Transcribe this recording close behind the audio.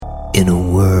In a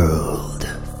world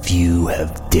few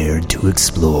have dared to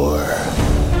explore,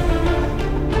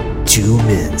 two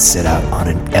men set out on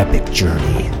an epic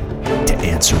journey to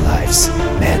answer life's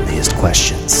manliest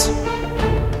questions.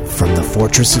 From the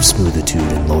fortress of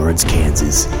smoothitude in Lawrence,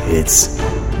 Kansas, it's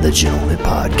the Gentlemint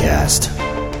Podcast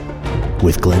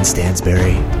with Glenn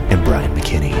Stansberry and Brian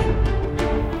McKinney.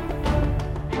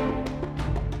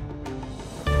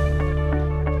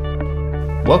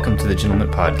 Welcome to the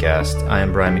Gentlemint Podcast. I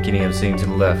am Brian McKinney. I'm sitting to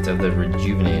the left of the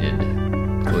rejuvenated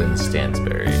Glenn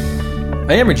Stansberry.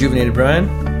 I am rejuvenated,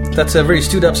 Brian. That's a very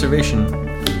astute observation.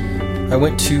 I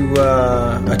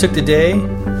took the day,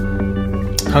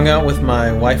 hung out with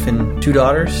my wife and two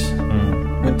daughters,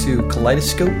 went to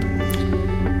Kaleidoscope.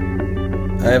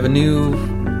 A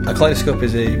Kaleidoscope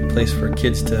is a place for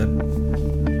kids to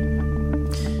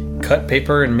cut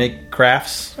paper and make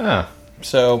crafts. Ah.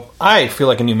 So I feel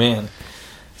like a new man.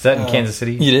 Is that in Kansas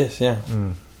City? It is, yeah.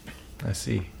 I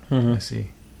see. Mm-hmm. I see.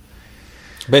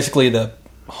 Basically, the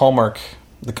Hallmark,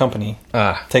 the company,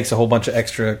 takes a whole bunch of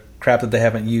extra crap that they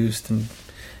haven't used and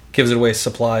gives it away as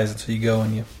supplies. And so you go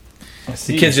and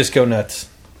the kids just go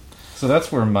nuts. So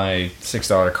that's where my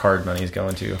 $6 card money is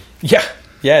going to. Yeah,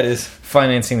 it is.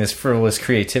 Financing this frivolous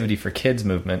creativity for kids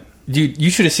movement. Dude,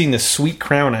 you should have seen the sweet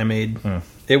crown I made.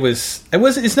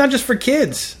 It's not just for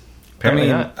kids. Apparently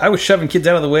not. I was shoving kids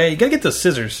out of the way. You gotta get those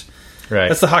scissors. Right.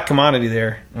 That's the hot commodity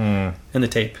there. And the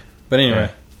tape. But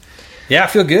anyway. Yeah, I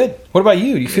feel good. What about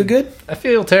you? You feel good? I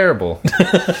feel terrible. It's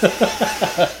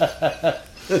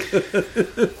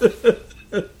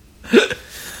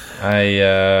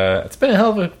been a hell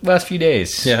of a last few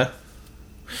days. Yeah.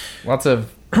 Lots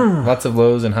of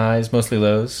lows and highs, mostly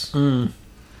lows.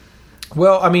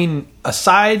 Well, I mean,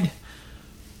 aside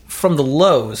from the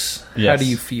lows, how do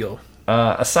you feel?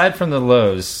 Aside from the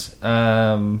lows,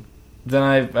 then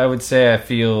I would say I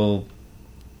feel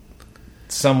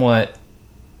somewhat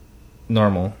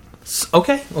normal.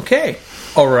 Okay.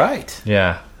 All right.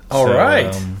 Yeah. All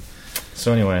right.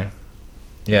 So anyway,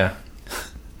 yeah.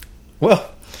 Well,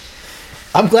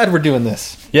 I'm glad we're doing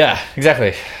this. Yeah,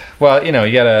 exactly. Well, I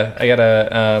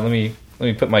gotta let me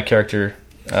put my character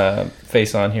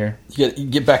face on here. You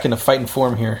get back into fighting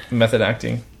form here. Method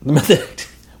acting.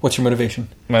 What's your motivation?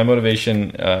 My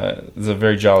motivation is a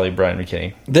very jolly Brian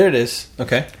McKinney. There it is.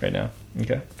 Okay. Right now.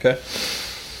 Okay.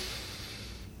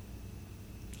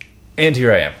 And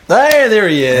here I am. Hey, there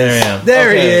he is.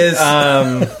 There he is.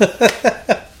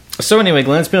 So anyway,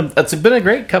 Glenn, it's been a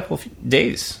great couple of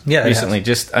days recently.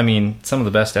 Just, some of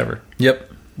the best ever.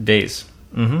 Yep. Days.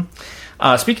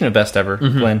 Mm-hmm. Speaking of best ever,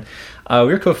 Glenn,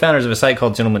 we're co-founders of a site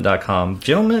called Gentlemint.com.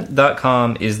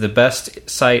 Gentlemint.com is the best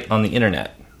site on the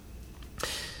internet.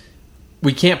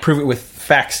 We can't prove it with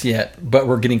facts yet, but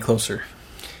we're getting closer.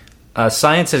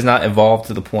 Science has not evolved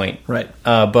to the point. Right.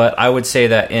 But I would say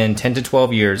that in 10 to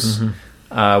 12 years,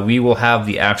 we will have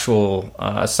the actual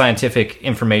scientific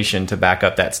information to back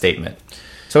up that statement.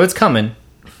 So it's coming.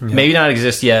 Yeah. Maybe not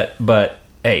exist yet, but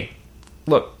hey,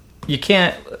 look, you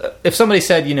can't... if somebody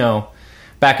said,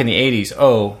 back in the 80s,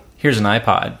 oh, here's an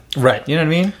iPod. Right. You know what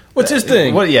I mean? What's this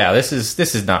thing? Well, yeah, this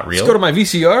is not real. Let's go to my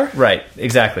VCR. Right,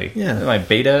 exactly. Yeah. My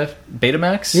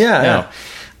Betamax? Yeah.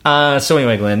 No. So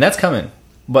anyway, Glenn, that's coming.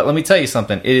 But let me tell you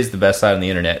something. It is the best site on the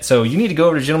internet. So you need to go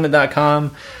over to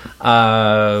Gentlemint.com,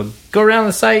 go around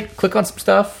the site, click on some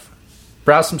stuff,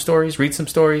 browse some stories, read some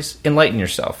stories, enlighten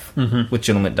yourself with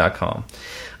Gentlemint.com.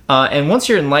 And once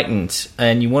you're enlightened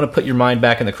and you want to put your mind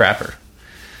back in the crapper,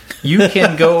 you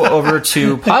can go over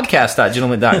to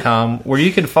podcast.gentlemint.com where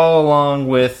you can follow along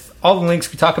with all the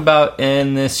links we talk about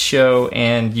in this show,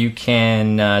 and you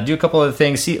can do a couple other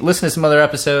things, listen to some other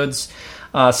episodes,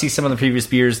 see some of the previous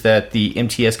beers that the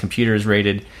MTS computer has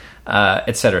rated,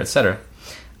 et cetera, et cetera.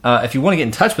 If you want to get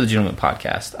in touch with the Gentlemint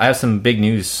Podcast, I have some big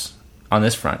news on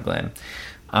this front, Glenn.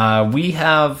 We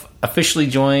have officially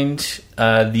joined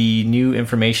the new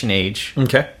information age.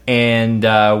 Okay. And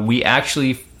we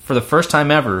actually, for the first time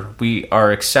ever, we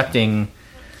are accepting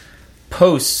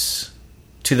posts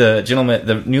to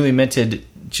the newly minted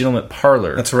Gentlemint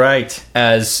Parlor. That's right.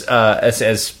 As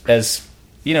questions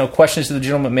to the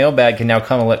Gentlemint mailbag can now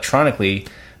come electronically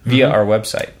via our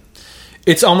website.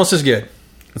 It's almost as good.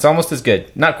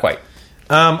 Not quite.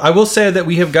 I will say that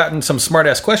we have gotten some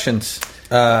smart-ass questions.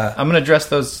 I'm going to address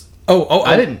those.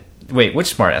 I didn't. Wait,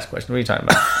 which smart-ass question? What are you talking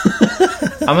about?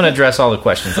 I'm going to address all the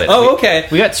questions later. Okay.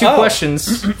 We got two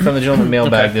questions from the Gentlemint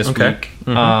mailbag this week.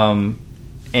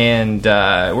 And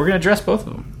we're going to address both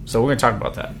of them. So we're going to talk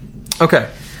about that. Okay.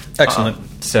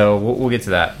 Excellent. So we'll get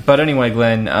to that. But anyway,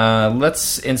 Glenn,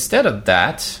 instead of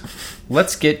that,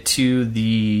 let's get to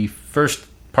the first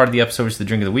part of the episode, which is the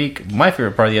drink of the week. My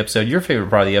favorite part of the episode, your favorite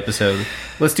part of the episode.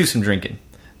 Let's do some drinking.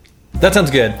 That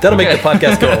sounds good. That'll make the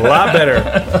podcast go a lot better.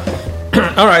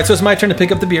 All right, so it's my turn to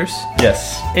pick up the beers.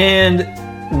 Yes. And,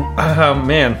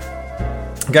 man,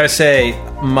 gotta say,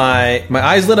 my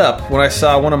eyes lit up when I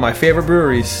saw one of my favorite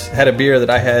breweries had a beer that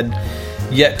I had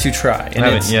yet to try.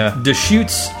 And it's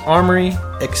Deschutes Armory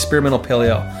Experimental Pale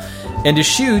Ale. And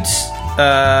Deschutes...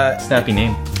 snappy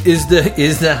name. Is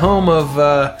the home of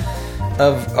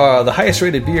the highest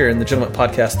rated beer in the Gentlemint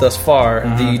Podcast thus far,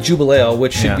 the Jubilee,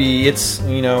 which should be, it's,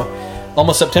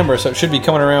 almost September, so it should be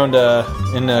coming around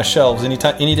in shelves any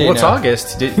day now. Well, it's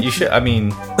August.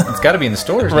 It's got to be in the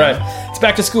stores right. now. It's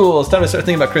back to school. It's time to start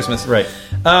thinking about Christmas. Right.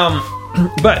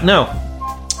 But no,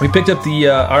 I picked up the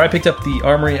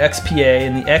Armory XPA,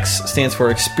 and the X stands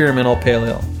for Experimental Pale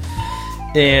Ale.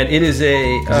 And it is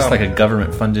Is this like a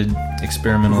government-funded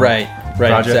experimental right,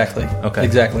 project? Exactly. Okay.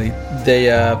 Exactly.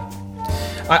 They,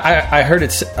 I've heard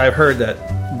that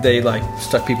they like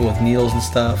stuck people with needles and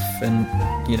stuff, and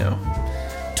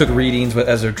took readings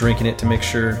as they're drinking it to make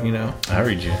sure. I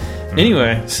read you.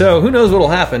 Anyway, so who knows what'll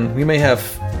happen? We may have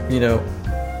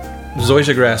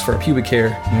zoysia grass for our pubic hair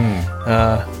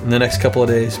in the next couple of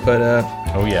days. But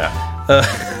oh yeah.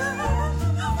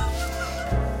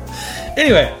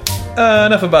 Anyway.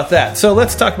 Enough about that. So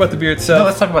let's talk about the beer itself. No,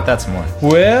 let's talk about that some more.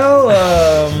 Well,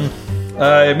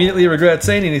 I immediately regret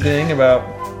saying anything about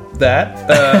that.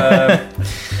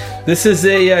 This is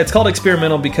it's called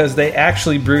Experimental because they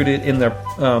actually brewed it in their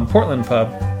Portland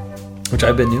pub, which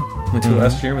I've been to. Went to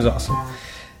last year. It was awesome.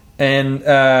 And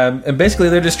basically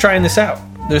they're just trying this out.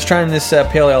 They're just trying this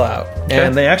pale ale out. Okay.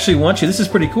 And they actually want you, this is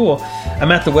pretty cool.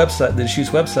 I'm at the website, the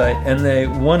Deschutes website, and they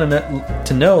want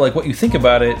to know like what you think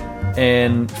about it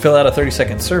and fill out a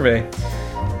 30-second survey.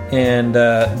 And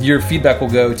your feedback will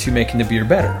go to making the beer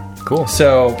better. Cool.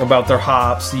 So about their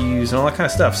hops, the use, and all that kind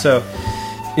of stuff. So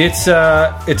it's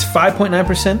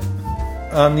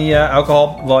 5.9% on the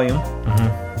alcohol volume.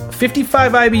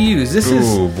 55 IBUs. This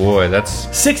is... Ooh, boy, that's...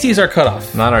 60s are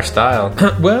cutoff. Not our style.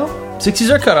 Well,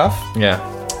 60s are cutoff. Yeah.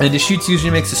 And Deschutes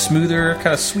usually makes a smoother, kind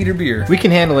of sweeter beer. We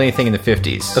can handle anything in the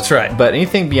 50s. That's right. But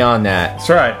anything beyond that... That's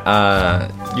right.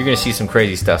 You're going to see some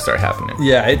crazy stuff start happening.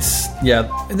 Yeah,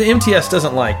 the MTS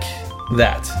doesn't like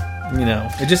that.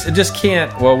 It just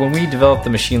can't... Well, when we developed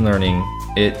the machine learning...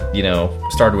 It,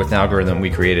 started with an algorithm we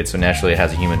created, so naturally it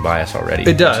has a human bias already.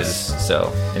 It does. So,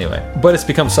 anyway. But it's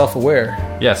become self-aware.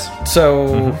 Yes.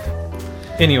 So,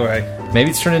 anyway. Maybe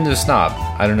it's turned into a snob.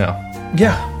 I don't know.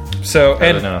 Yeah. So,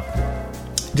 I don't know.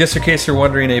 Just in case you're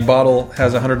wondering, a bottle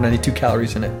has 192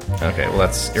 calories in it. Okay, well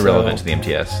that's irrelevant to the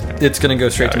MTS. It's going to go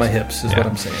straight to my hips, is what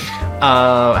I'm saying.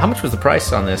 How much was the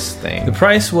price on this thing? The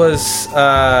price was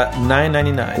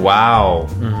 $9.99. Wow.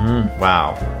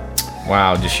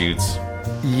 Wow, Deschutes.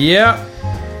 Yeah,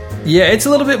 it's a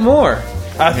little bit more.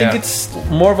 I think it's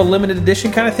more of a limited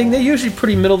edition kind of thing. They're usually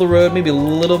pretty middle of the road, maybe a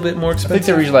little bit more expensive. I think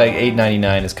they're usually like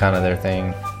 $8.99 is kind of their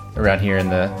thing around here in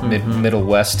the Middle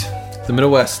West. The Middle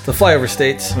West, the flyover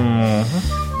states.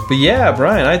 But yeah,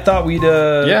 Brian, I thought we'd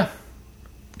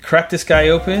crack this guy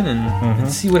open and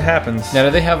see what happens. Now,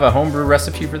 do they have a homebrew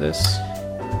recipe for this?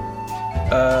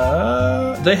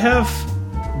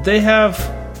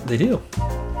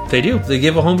 They do. They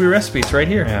give a homebrew recipe. It's right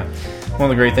here. Yeah. One of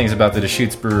the great things about the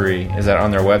Deschutes Brewery is that on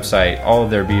their website, all of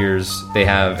their beers, they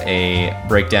have a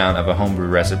breakdown of a homebrew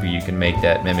recipe you can make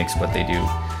that mimics what they do.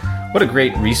 What a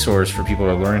great resource for people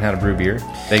who are learning how to brew beer.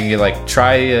 They can get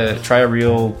try a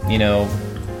real,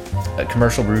 a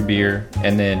commercial brewed beer,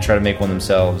 and then try to make one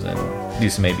themselves and do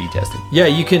some A/B testing. Yeah,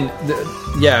 you can.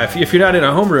 If you're not in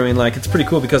a homebrewing, it's pretty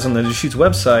cool because on the Deschutes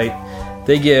website,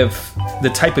 they give the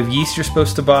type of yeast you're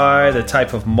supposed to buy, the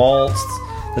type of malts,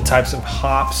 the types of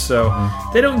hops. So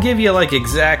they don't give you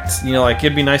exact,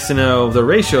 it'd be nice to know the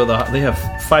ratio. They have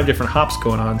 5 different hops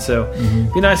going on, so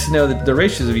it'd be nice to know the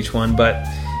ratios of each one. But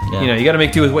you got to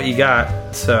make do with what you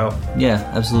got. So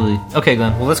yeah, absolutely. Okay,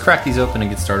 Glenn. Well, let's crack these open and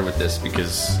get started with this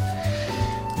because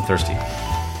I'm thirsty.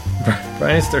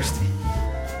 Brian is thirsty.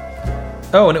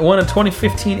 Oh, and it won a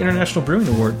 2015 International Brewing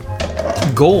Award.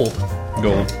 Gold.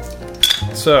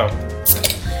 So,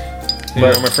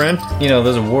 my friend,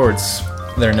 those awards,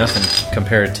 they're nothing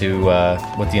compared to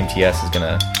what the MTS is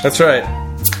gonna. That's right.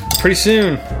 Pretty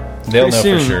soon, they'll know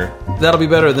for sure. That'll be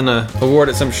better than an award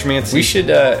at some schmancy.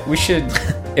 We should,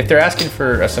 if they're asking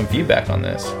for some feedback on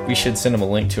this, we should send them a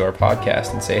link to our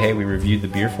podcast and say, hey, we reviewed the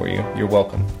beer for you. You're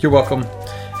welcome. You're welcome.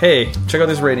 Hey, check out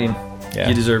this rating. Yeah.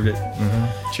 You deserved it.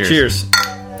 Cheers.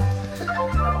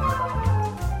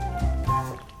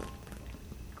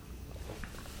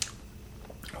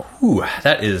 Ooh,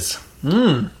 that is...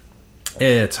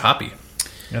 It's hoppy.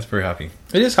 That's very hoppy.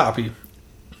 It is hoppy,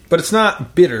 but it's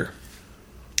not bitter.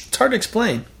 It's hard to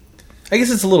explain. I guess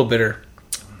it's a little bitter.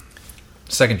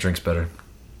 Second drink's better.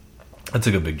 That's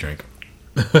a good big drink.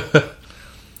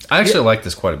 I actually like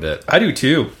this quite a bit. I do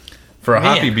too. For a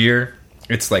hoppy beer,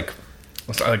 it's got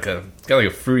like a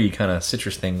fruity kind of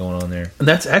citrus thing going on there. And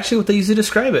that's actually what they use to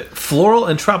describe it. Floral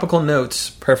and tropical notes,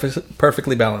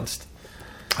 perfectly balanced.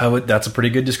 That's a pretty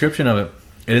good description of it.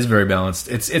 It is very balanced.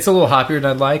 It's a little hoppier than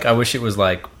I'd like. I wish it was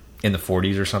like in the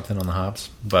 40s or something on the hops.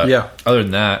 But other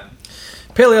than that,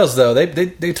 pale ales though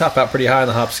they top out pretty high on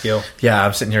the hop scale. Yeah,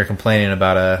 I'm sitting here complaining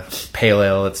about a pale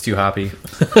ale that's too hoppy.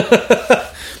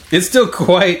 It's still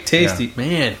quite tasty,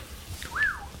 man.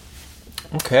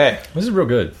 Okay, this is real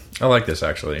good. I like this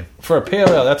actually for a pale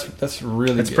ale. That's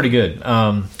really good. Pretty good.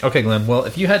 Okay, Glenn. Well,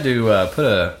 if you had to put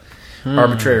a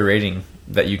arbitrary rating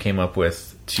that you came up with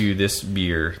to this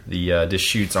beer, the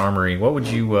Deschutes Armory, what would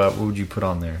you put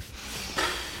on there?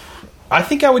 I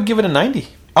think I would give it a 90.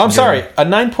 Oh, I'm sorry, a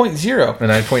 9.0. A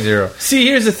 9.0. See,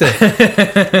 here's the thing.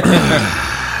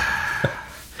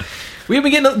 We've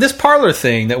been getting this parlor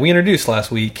thing that we introduced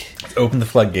last week. Open the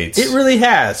floodgates. It really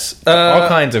has. All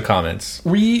kinds of comments.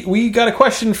 We got a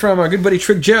question from our good buddy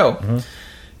Trick Joe,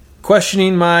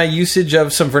 questioning my usage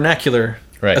of some vernacular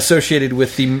associated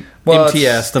with the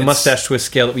MTS, the Mustache Twist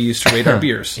Scale that we use to rate our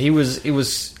beers. He was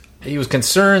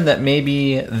concerned that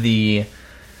maybe the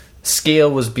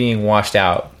scale was being washed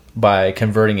out by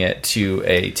converting it to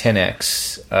a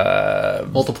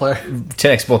 10x multiplier.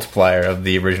 10x multiplier of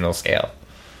the original scale.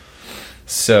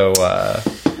 So,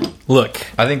 look,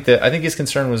 I think his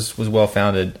concern was well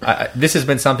founded. This has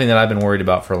been something that I've been worried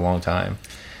about for a long time.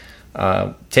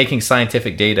 Taking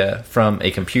scientific data from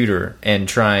a computer and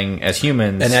trying, as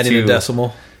humans, and adding a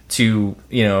decimal to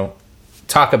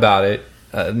talk about it.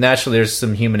 Naturally, there's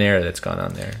some human error that's gone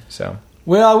on there. So,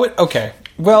 well,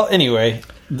 anyway,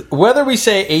 whether we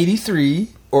say 83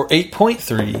 or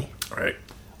 8.3, right?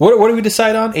 What do we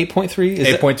decide on? 8.3?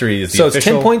 8.3 is the so official.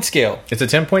 It's 10-point scale. It's a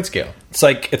 10-point scale. It's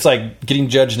like getting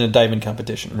judged in a diving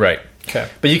competition. Right. Okay.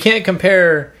 But you can't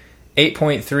compare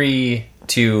 8.3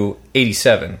 to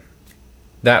 87.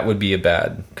 That would be a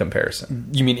bad comparison.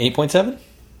 You mean 8.7?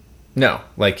 No.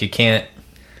 Like, you can't...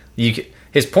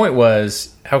 His point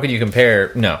was, how can you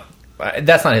compare... No.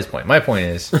 That's not his point. My point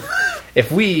is,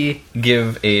 if we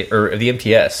give the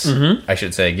MTS, I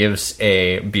should say, gives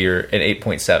a beer an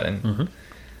 8.7...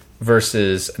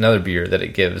 versus another beer that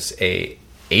it gives a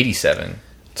 87.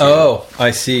 Oh, I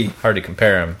see. Hard to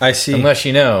compare them. I see. Unless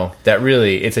you know that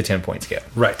really it's a 10-point scale.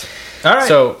 Right. All right.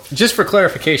 So, just for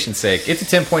clarification's sake, it's a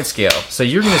 10-point scale. So,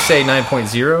 you're going to say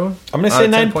 9.0? I'm going to say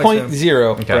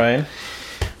 9.0, okay.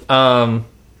 Brian.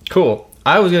 Cool.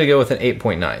 I was going to go with an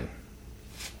 8.9.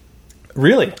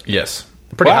 Really? Yes.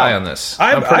 Pretty high on this.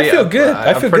 I feel good.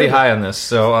 I feel pretty high on this.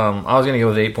 So, I was going to go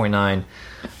with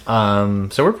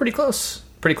 8.9. So, we're pretty close.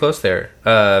 Pretty close there.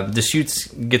 Deschutes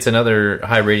gets another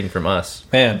high rating from us.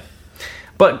 Man.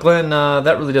 But, Glenn,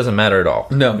 that really doesn't matter at all.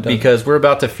 No, it doesn't. Because we're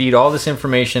about to feed all this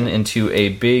information into a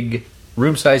big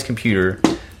room-sized computer.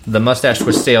 The Mustache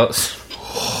Twist Scale...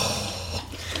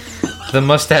 The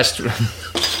Mustache...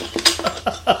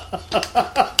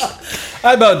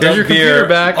 I about dumped your computer beer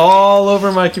back all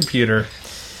over my computer.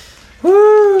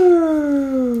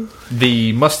 Woo!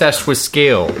 The Mustache Twist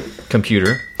Scale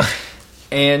computer.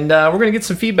 And we're going to get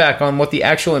some feedback on what the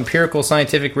actual empirical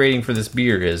scientific rating for this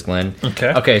beer is, Glenn.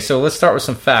 Okay, so let's start with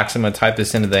some facts. I'm going to type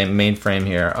this into the mainframe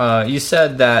here. You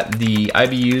said that the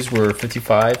IBUs were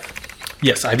 55?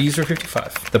 Yes, IBUs were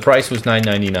 55. The price was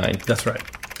 $9.99. That's right.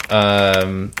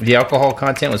 The alcohol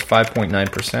content was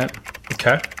 5.9%.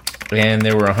 Okay. And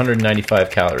there were 195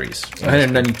 calories.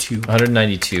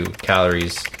 192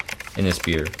 calories in this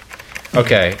beer.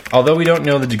 Okay, although we don't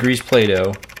know the degrees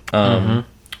Plato, I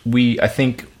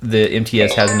think the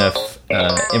MTS has enough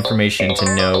information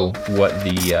to know what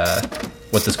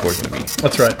the score is going to be.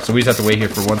 That's right. So we just have to wait here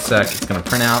for 1 sec. It's going to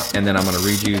print out, and then I'm going to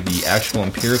read you the actual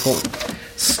empirical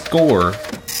score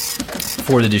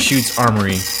for the Deschutes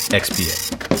Armory XPA.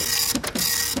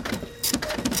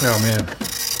 Oh man,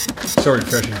 so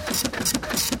refreshing.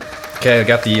 Okay, I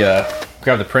got the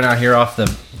grab the printout here off the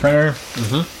printer.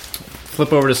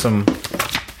 Flip over to some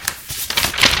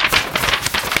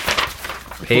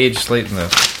page slate in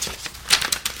this.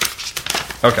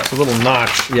 Okay, it's a little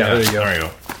notch. Yeah, there you go. There you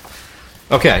go.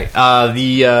 Okay,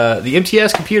 the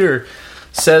MTS computer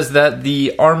says that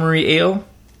the Armory Ale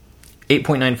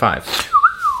 8.95.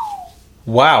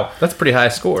 Wow, that's a pretty high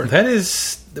score. That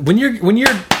is when you're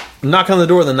knocking on the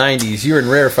door of the 90s, you're in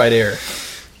rarefied air.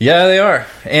 Yeah, they are.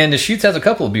 And Deschutes has a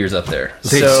couple of beers up there.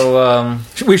 So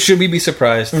should we be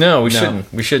surprised? No, we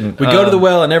shouldn't. We shouldn't. We go to the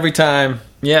well, and every time,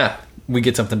 yeah, we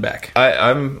get something back.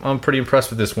 I'm pretty impressed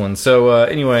with this one. So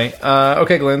anyway,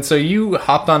 okay, Glenn. So you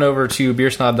hopped on over to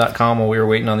beersnob.com while we were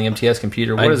waiting on the MTS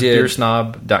computer. What does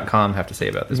beersnob.com have to say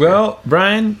about this? Well, beer?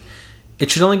 Brian, it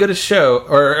should only go to show,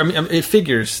 or I mean, it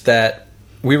figures that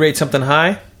we rate something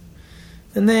high,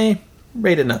 and they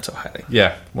rate it not so highly.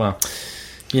 Yeah, well,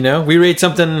 we rate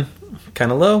something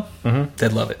kind of low. Mm-hmm.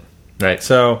 They'd love it, right?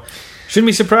 So shouldn't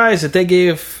be surprised that they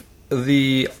gave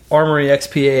the Armory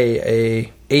XPA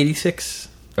a 86.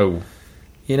 Oh.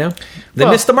 They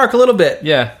missed the mark a little bit.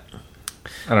 Yeah.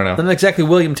 I don't know. They're not exactly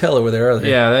William Tell over there, are they?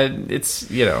 Yeah, it's,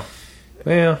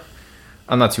 Well,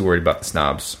 I'm not too worried about the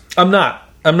snobs. I'm not.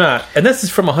 And this is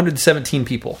from 117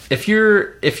 people. If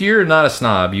you're not a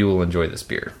snob, you will enjoy this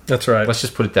beer. That's right. Let's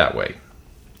just put it that way.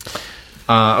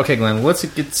 Okay, Glenn, let's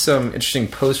get some interesting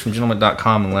posts from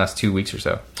Gentlemint.com in the last 2 weeks or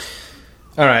so.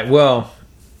 All right, well,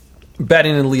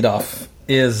 batting in the leadoff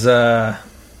is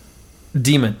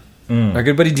Demon. Our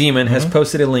good buddy Demon has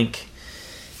posted a link.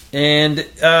 And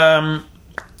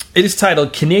it is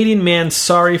titled, Canadian Man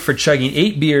Sorry for Chugging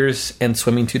 8 Beers and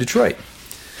Swimming to Detroit.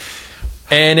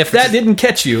 And if that didn't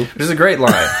catch you... This is a great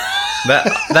line.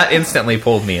 That instantly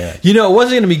pulled me in. It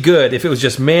wasn't going to be good if it was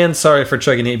just man sorry for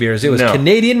chugging 8 beers. It was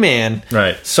Canadian man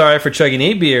sorry for chugging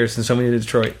 8 beers and swimming to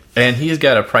Detroit. And he's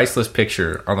got a priceless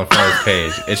picture on the first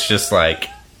page. It's just like...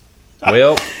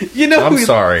 Well, I'm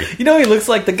sorry. He looks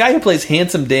like the guy who plays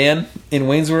Handsome Dan in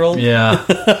Wayne's World. Yeah.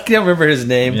 I can't remember his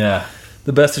name. Yeah.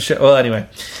 The best of show. Well, anyway.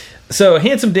 So,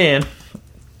 Handsome Dan,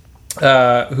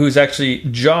 who's actually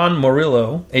John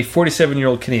Morillo, a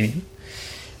 47-year-old Canadian,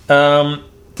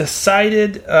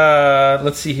 decided,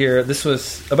 let's see here, this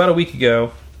was about a week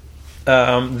ago,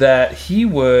 that he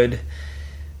would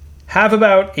have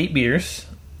about 8 beers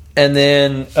and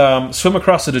then swim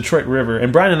across the Detroit River.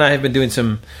 And Brian and I have been doing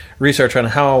some research on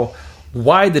how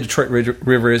wide the Detroit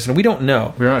River is, and we don't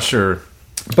know. We're not sure.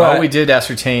 But all we did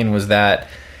ascertain was that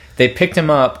they picked him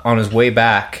up on his way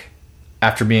back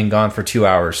after being gone for 2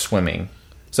 hours swimming.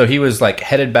 So he was like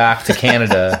headed back to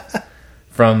Canada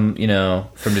from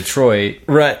Detroit.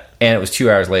 Right. And it was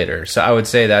 2 hours later. So I would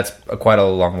say that's quite a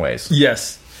long ways.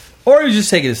 Yes. Or he was just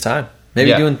taking his time.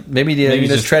 Maybe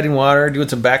just treading water, doing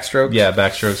some backstrokes. Yeah,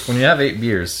 backstrokes. When you have 8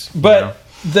 beers. But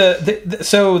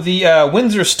the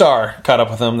Windsor Star caught up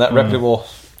with him, that reputable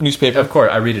newspaper. Of course,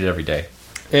 I read it every day.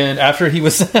 And after he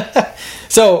was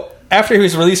after he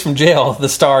was released from jail, the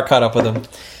Star caught up with him.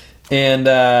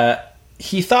 And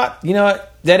he thought,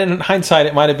 that in hindsight,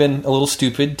 it might have been a little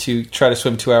stupid to try to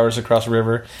swim 2 hours across a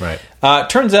river. Right.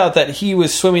 Turns out that he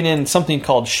was swimming in something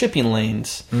called shipping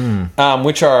lanes,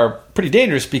 which are pretty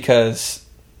dangerous because,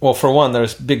 well, for one,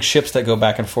 there's big ships that go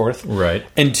back and forth. Right.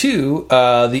 And two,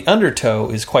 the undertow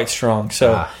is quite strong.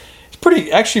 So it's pretty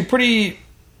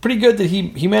good that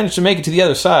he managed to make it to the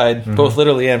other side, both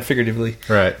literally and figuratively.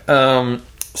 Right.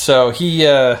 So he,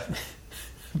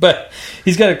 but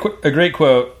he's got a great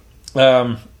quote.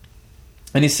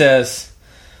 And he says,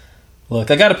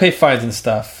 "Look, I got to pay fines and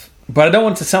stuff, but I don't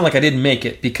want it to sound like I didn't make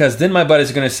it, because then my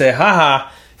buddies are going to say, haha,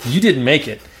 you didn't make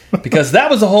it. Because that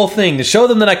was the whole thing, to show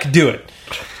them that I could do it."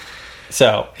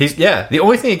 So the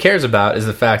only thing he cares about is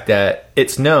the fact that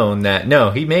it's known that,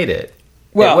 no, he made it.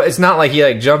 Well, it's not like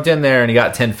he jumped in there and he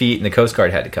got 10 feet and the Coast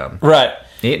Guard had to come. Right.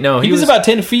 He was about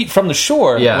 10 feet from the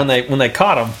shore when they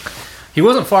caught him. He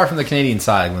wasn't far from the Canadian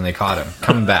side when they caught him,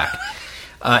 coming back.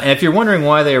 And if you're wondering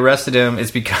why they arrested him,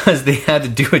 it's because they had to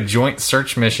do a joint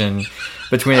search mission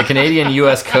between the Canadian and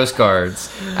U.S. Coast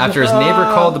Guards after his neighbor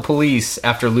called the police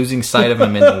after losing sight of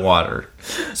him in the water.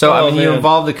 So, you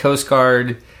involve the Coast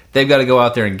Guard, they've got to go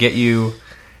out there and get you.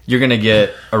 You're going to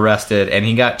get arrested. And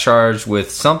he got charged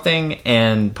with something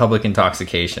and public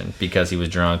intoxication because he was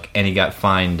drunk. And he got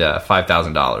fined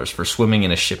 $5,000 for swimming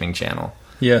in a shipping channel.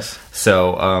 Yes.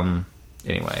 So,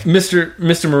 anyway.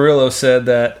 Mr. Murillo said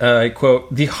that, I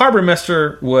quote, "The harbor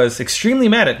master was extremely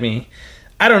mad at me.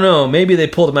 I don't know, maybe they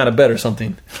pulled him out of bed or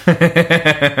something."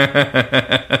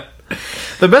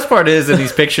 The best part is in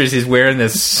these pictures, he's wearing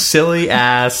this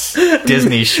silly-ass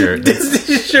Disney shirt.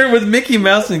 Disney shirt with Mickey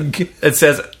Mouse and... It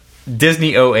says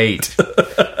Disney 08.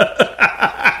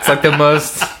 It's like the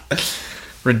most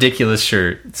ridiculous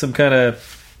shirt. Some kind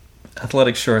of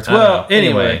athletic shorts. Well,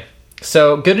 anyway.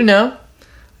 So, good to know.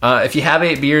 If you have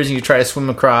 8 beers and you try to swim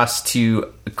across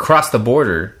the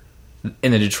border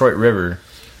in the Detroit River,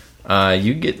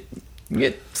 you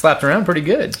get slapped around pretty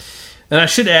good. And I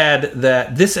should add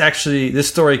that this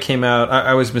story came out,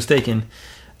 I was mistaken,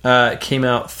 came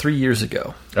out 3 years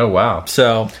ago. Oh, wow.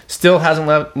 So still hasn't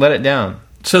let it down.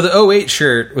 So the 08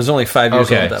 shirt was only 5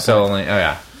 years old at that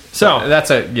point. So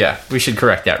that's we should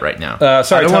correct that right now.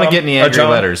 Sorry, I don't want to get any angry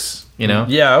letters. You know?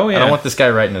 Yeah, oh yeah. I don't want this guy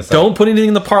writing this up. Don't put anything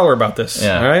in the parlor about this.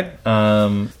 Yeah. All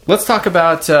right? Let's talk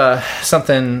about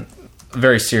something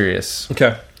very serious.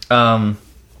 Okay. And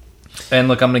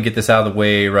look, I'm going to get this out of the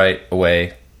way right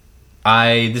away.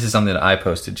 This is something that I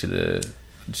posted to the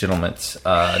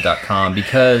Gentlemint.com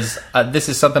because this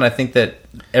is something I think that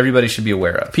everybody should be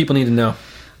aware of. People need to know.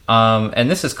 And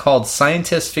this is called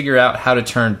Scientists Figure Out How to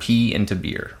Turn Pee into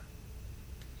Beer.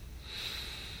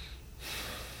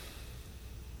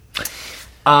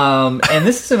 And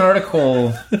this is an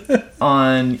article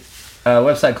on a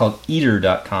website called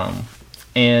eater.com.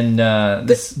 And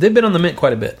they've been on the Mint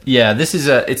quite a bit. Yeah, this is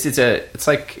it's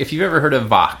like if you've ever heard of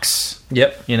Vox.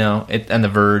 Yep. You know, and The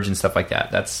Verge and stuff like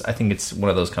that. I think it's one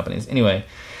of those companies. Anyway,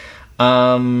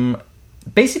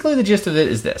 basically the gist of it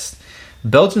is this.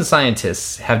 Belgian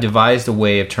scientists have devised a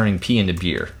way of turning pee into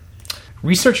beer.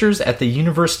 Researchers at the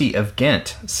University of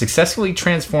Ghent successfully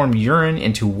transformed urine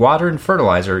into water and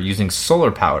fertilizer using solar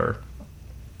power.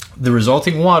 The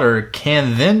resulting water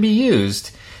can then be used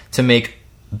to make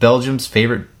Belgium's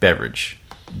favorite beverage,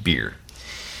 beer.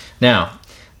 Now,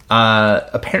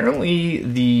 apparently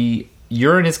the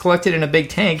urine is collected in a big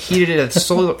tank, heated with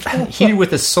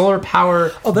a solar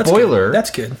power boiler. Good.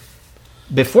 That's good.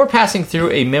 Before passing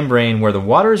through a membrane where the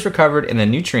water is recovered and the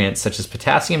nutrients such as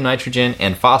potassium, nitrogen,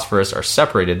 and phosphorus are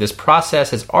separated. This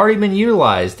process has already been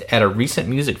utilized at a recent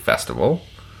music festival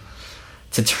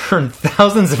to turn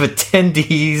thousands of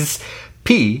attendees'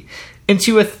 pee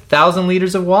into 1,000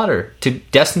 liters of water,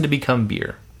 destined to become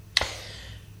beer.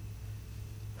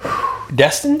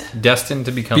 Destined? Destined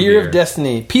to become beer beer. Of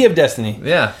destiny. Pee of destiny.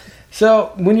 Yeah.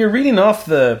 So, when you're reading off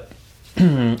the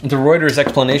Reuters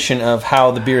explanation of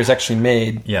how the beer is actually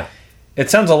made, yeah, it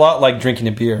sounds a lot like drinking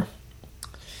a beer.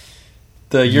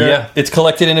 It's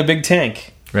collected in a big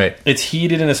tank. Right. It's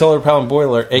heated in a solar powered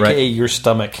boiler, aka your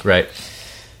stomach. Right.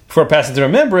 Before passing through a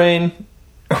membrane,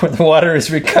 where the water is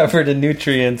recovered and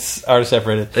nutrients are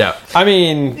separated. Yeah. I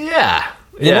mean,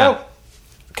 you know,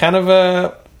 kind of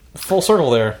a full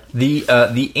circle there.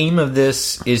 The aim of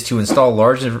this is to install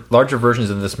larger versions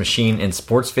of this machine in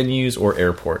sports venues or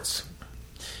airports.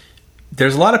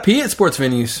 There's a lot of pee at sports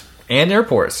venues and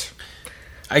airports,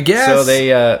 I guess. So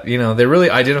they really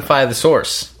identify the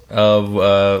source of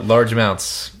large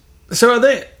amounts. So are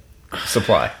they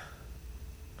supply?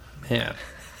 Man,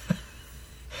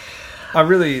 I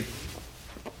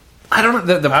don't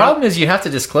know. The problem is you have to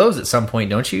disclose at some point,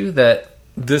 don't you, that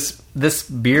this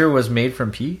beer was made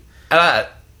from pee? I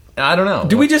don't know.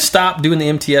 Do we just stop doing the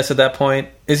MTS at that point?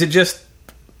 Is it just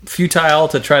futile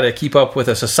to try to keep up with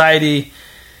a society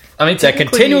that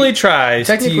continually tries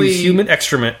to use human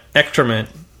excrement?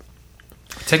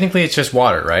 Technically, it's just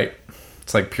water, right?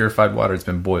 It's like purified water. It's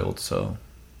been boiled, so...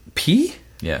 Pee?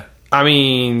 Yeah. I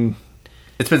mean...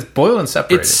 It's been boiled and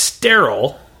separated. It's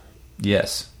sterile.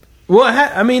 Yes. Well,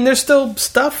 there's still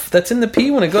stuff that's in the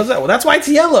pee when it goes out. Well, that's why it's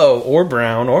yellow or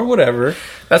brown or whatever.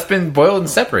 That's been boiled and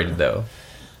separated, though,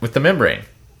 with the membrane.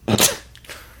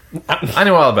 I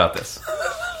know all about this.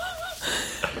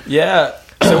 Yeah.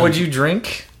 So would you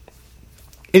drink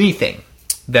anything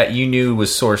that you knew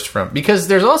was sourced from? Because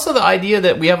there's also the idea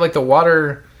that we have like the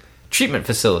water treatment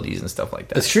facilities and stuff like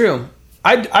that. That's true.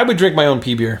 I would drink my own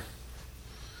pee beer.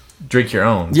 Drink your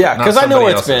own. Yeah, because I know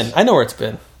where it's been. I know where it's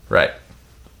been. Right.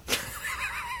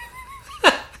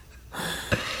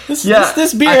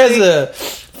 This beer has a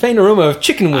faint aroma of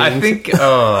chicken wings. I think...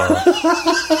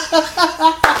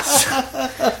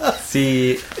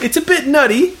 See... It's a bit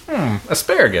nutty.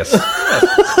 Asparagus.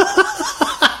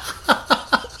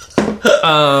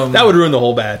 That would ruin the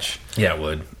whole batch. Yeah, it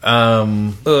would.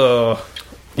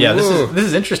 Yeah, this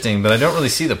is interesting, but I don't really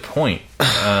see the point.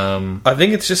 I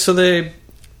think it's just so the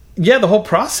whole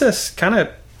process kind of...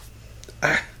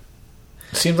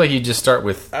 Seems like you just start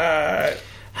with...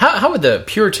 How would the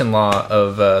Puritan law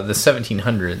of the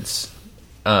 1700s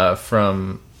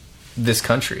from this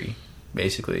country,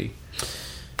 basically...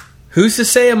 Who's to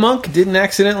say a monk didn't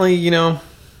accidentally,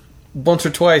 once or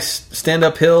twice stand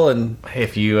uphill and... Hey,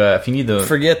 if you need the...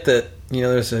 Forget that,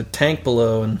 there's a tank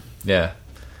below and... Yeah.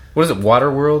 What is it,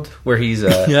 Waterworld? Where he's...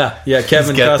 yeah,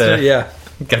 Kevin Costner,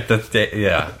 Got the...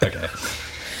 Yeah, okay.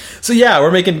 So yeah,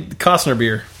 we're making Costner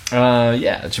beer.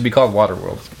 Yeah, it should be called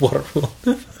Waterworld.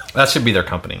 Waterworld. That should be their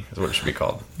company, is what it should be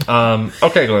called.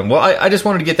 Okay, Glenn. Well, I just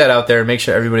wanted to get that out there and make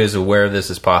sure everybody is aware of this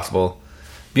as possible.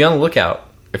 Be on the lookout.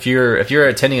 If you're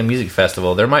attending a music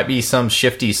festival, there might be some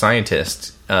shifty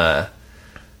scientist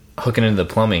hooking into the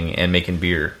plumbing and making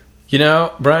beer.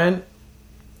 Brian,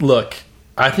 look,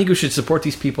 I think we should support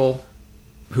these people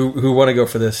who want to go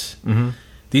for this. Mm-hmm.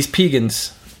 These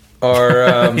pagans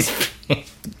are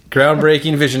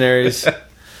groundbreaking visionaries.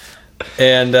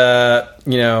 And,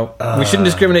 we shouldn't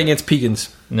discriminate against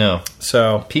pegans. No.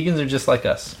 So Pegans are just like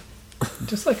us.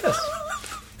 Just like us.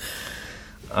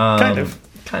 Kind of.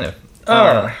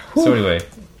 So anyway.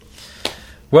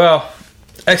 Well,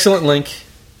 excellent link.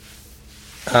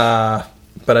 But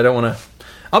I don't want to...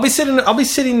 I'll be sitting...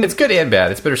 It's good and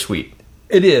bad. It's bittersweet.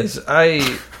 It is.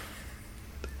 Probably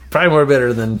more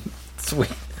bitter than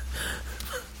sweet.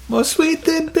 More sweet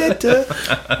than bitter.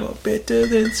 More bitter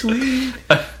than sweet.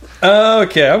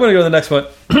 Okay, I'm going to go to the next one.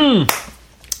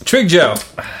 Trig Joe,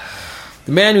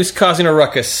 the man who's causing a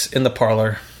ruckus in the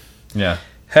parlor,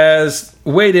 has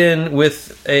weighed in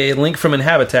with a link from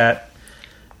Inhabitat.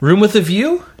 Room with a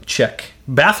view? Check.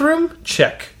 Bathroom?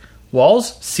 Check.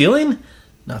 Walls? Ceiling?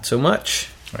 Not so much.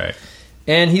 Right.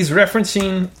 And he's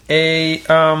referencing a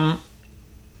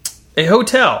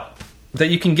hotel that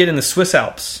you can get in the Swiss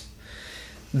Alps.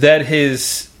 The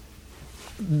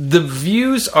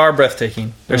views are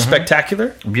breathtaking. They're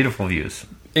spectacular. Beautiful views.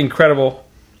 Incredible.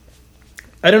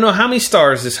 I don't know how many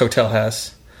stars this hotel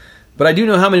has, but I do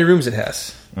know how many rooms it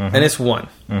has. And it's one.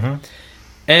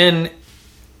 And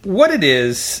what it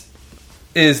is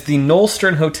the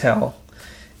Knowlstern Hotel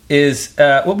is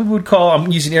what we would call,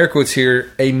 I'm using air quotes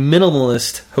here, a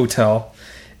minimalist hotel.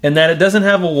 And that it doesn't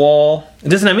have a wall, it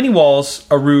doesn't have any walls,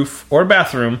 a roof, or a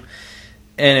bathroom.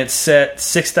 And it's set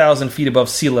 6,000 feet above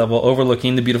sea level,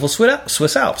 overlooking the beautiful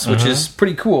Swiss Alps, which is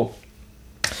pretty cool.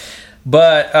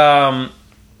 But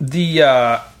you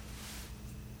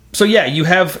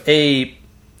have a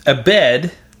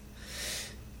bed,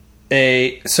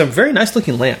 some very nice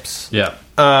looking lamps. Yeah.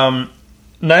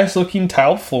 Nice looking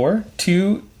tiled floor,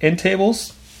 2 end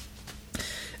tables,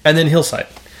 and then hillside.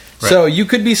 Right. So you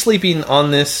could be sleeping on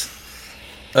this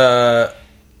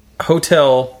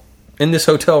hotel. In this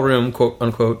hotel room, quote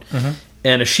unquote,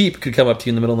 and a sheep could come up to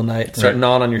you in the middle of the night and start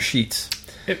gnawing on your sheets.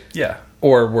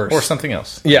 Or worse. Or something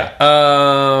else. Yeah.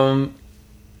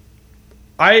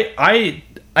 I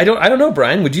don't know,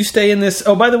 Brian. Would you stay in this?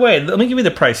 Oh, by the way, let me give you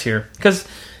the price here, because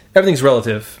everything's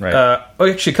relative. Right.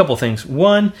 Actually, a couple things.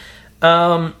 One,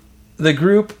 the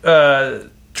group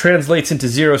translates into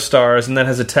 0 stars, and that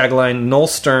has a tagline,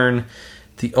 Knowlstern,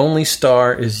 the only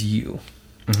star is you.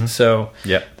 So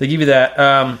they give you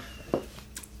that.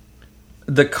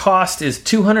 The cost is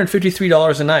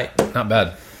 $253 a night. Not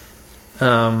bad.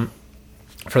 For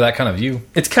that kind of view.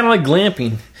 It's kind of like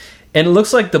glamping. And it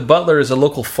looks like the butler is a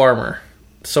local farmer.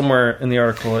 Somewhere in the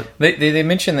article. They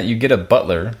mention that you get a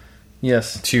butler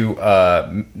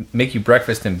to make you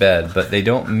breakfast in bed, but they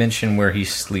don't mention where he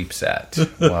sleeps at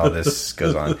while this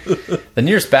goes on. The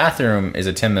nearest bathroom is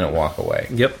a 10-minute walk away.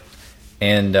 Yep.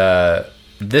 And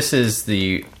this is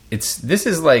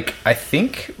like, I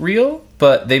think, real,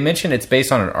 but they mention it's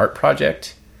based on an art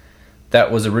project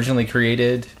that was originally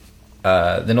created.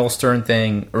 The Knowlstern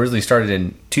thing originally started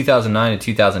in 2009 and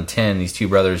 2010. These two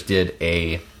brothers did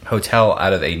a hotel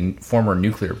out of a former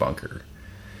nuclear bunker.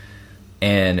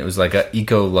 And it was like an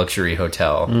eco-luxury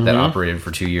hotel that operated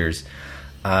for 2 years.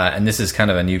 And this is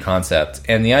kind of a new concept.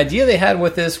 And the idea they had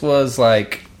with this was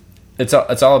like, it's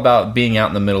all about being out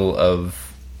in the middle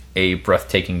of a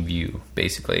breathtaking view,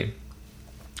 basically.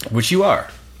 Which you are.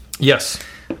 Yes.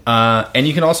 And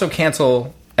you can also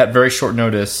cancel at very short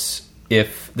notice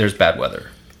if there's bad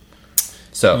weather.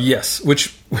 So yes,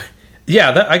 which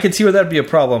I could see where that'd be a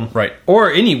problem, right? Or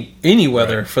any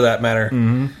weather for that matter.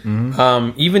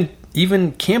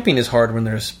 Even camping is hard when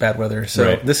there's bad weather.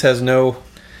 So this has no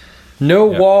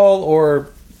wall or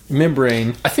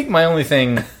membrane. I think my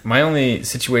only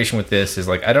situation with this is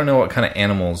like I don't know what kind of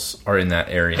animals are in that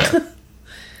area.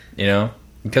 You know,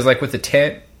 because like with the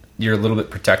tent, you're a little bit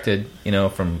protected, you know,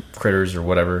 from critters or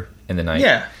whatever in the night.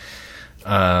 Yeah.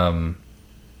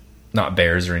 Not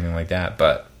bears or anything like that,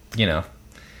 but you know.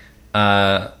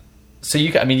 So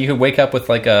you could wake up with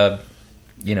like a,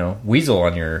 you know, weasel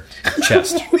on your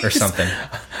chest or something.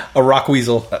 A rock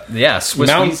weasel. Swiss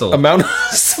weasel. A mountain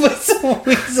Swiss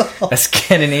weasel. A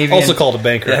Scandinavian. Also called a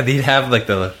banker. Yeah, they'd have like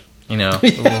the, you know,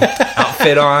 little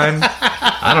outfit on.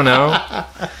 I don't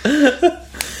know.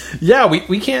 Yeah,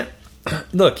 we can't.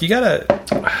 Look, you gotta.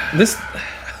 This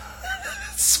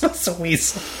Swiss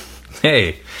weasel.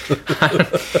 Hey,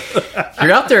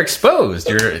 you're out there exposed.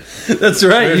 That's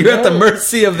right. You're at the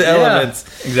mercy of the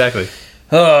elements. Exactly.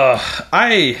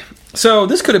 So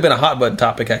this could have been a hot button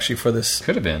topic actually for this.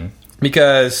 Could have been,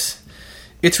 because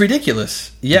it's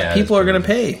ridiculous. Yet people are going to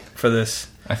pay for this.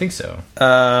 I think so.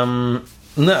 No,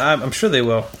 I'm sure they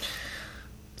will.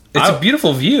 It's a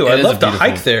beautiful view. I'd love to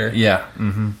hike there. Yeah.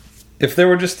 Mm-hmm. If there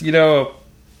were just 4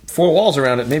 walls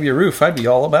around it, maybe a roof, I'd be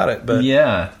all about it. But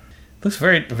yeah. Looks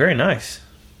very, very nice.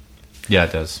 Yeah,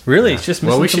 it does. Really? Yeah. It's just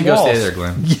well, missing we should some go walls. stay there,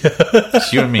 Glenn. Yeah.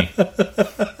 It's you and me.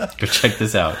 Go check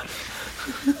this out.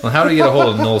 Well, how do we get a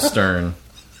hold of Noel Stern?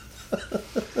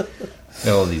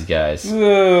 All these guys.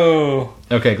 Whoa.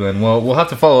 Okay, Glenn. Well, we'll have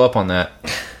to follow up on that.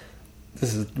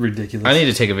 This is ridiculous. I need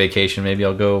to take a vacation. Maybe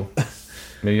I'll go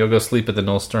sleep at the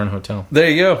Noel Stern Hotel. There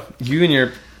you go. You and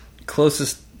your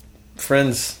closest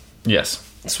friends. Yes.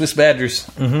 Swiss Badgers.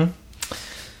 Mm-hmm.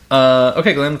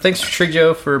 Okay, Glenn. Thanks, Trig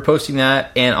Joe, for posting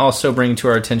that and also bringing to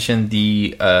our attention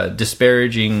the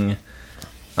disparaging,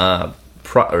 not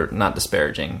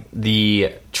disparaging,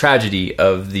 the tragedy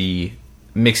of the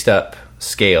mixed up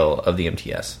scale of the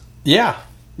MTS. Yeah.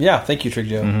 Thank you, Trig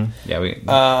Joe.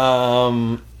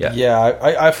 Mm-hmm. Yeah.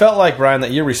 I felt like, Brian,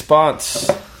 that your response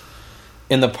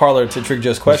in the parlor to Trig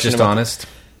Joe's question, just honest,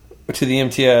 to the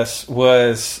MTS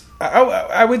was,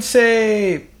 I would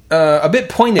say, a bit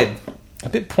pointed.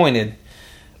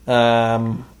 I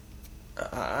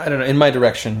don't know, in my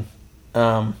direction.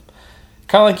 Kind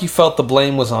of like you felt the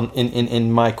blame was on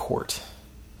in my court.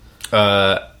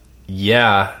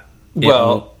 Yeah.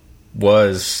 Well,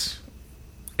 was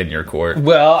in your court.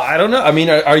 Well, I don't know. I mean,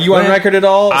 are you on record at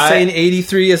all saying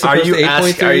 83 as opposed to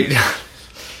 8.3?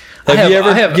 Have you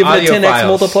ever given a 10x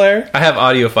multiplier? I have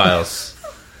audio files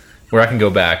where I can go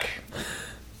back.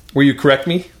 Where you correct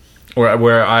me?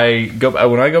 Where I go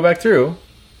when I go back through,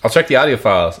 I'll check the audio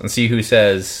files and see who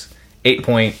says 8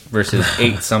 point versus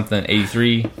 8 something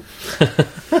 83.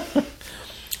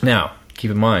 Now,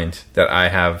 keep in mind that I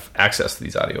have access to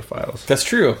these audio files. That's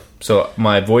true. So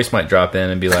my voice might drop in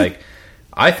and be like,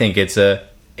 I think it's a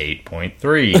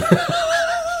 8.3.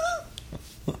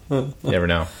 You never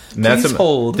know. And that's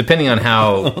depending on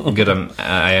how good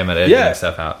I am at editing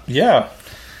stuff out. Yeah.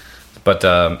 But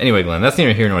anyway, Glenn, that's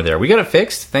neither here nor there. We got it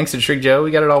fixed. Thanks to Trig Joe. We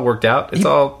got it all worked out. It's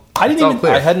all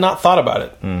clear. I had not thought about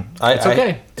it. It's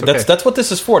okay. That's what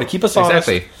this is for, to keep us honest.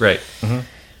 Exactly. Right. Mm-hmm.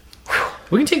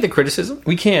 We can take the criticism.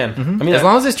 We can. Mm-hmm. I mean, as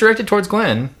long as it's directed towards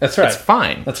Glenn, that's right. It's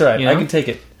fine. That's right. You know? I can take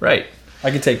it. Right.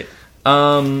 I can take it.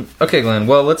 Okay, Glenn.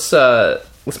 Well, let's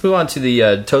move on to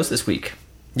the toast this week.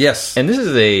 Yes. And this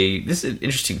is an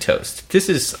interesting toast. This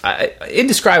is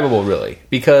indescribable, really,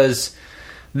 because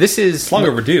this is long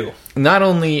overdue. Not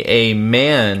only a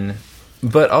man,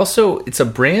 but also it's a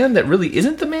brand that really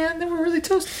isn't the man that we're really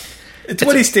toasting. It's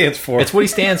what he stands for. It's what he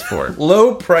stands for.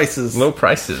 Low prices. Low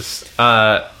prices.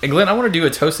 And Glenn, I want to do a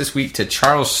toast this week to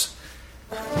Charles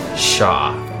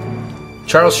Shaw.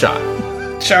 Charles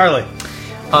Shaw. Charlie.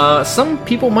 Some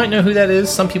people might know who that is.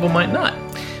 Some people might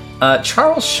not.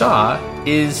 Charles Shaw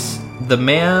is the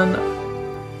man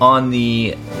on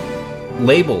the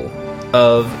label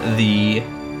of the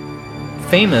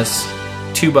famous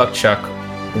 $2 Chuck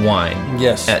wine.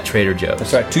 Yes. At Trader Joe's.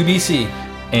 That's right. 2BC.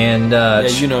 And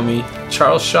you know me.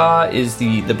 Charles Shaw is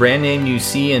the brand name you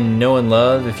see and know and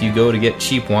love if you go to get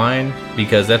cheap wine,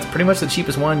 because that's pretty much the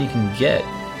cheapest wine you can get.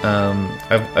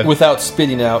 Without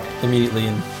spitting out immediately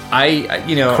and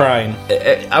crying.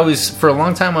 For a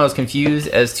long time I was confused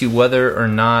as to whether or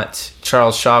not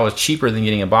Charles Shaw was cheaper than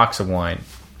getting a box of wine,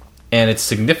 and it's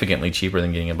significantly cheaper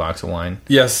than getting a box of wine.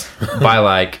 Yes, by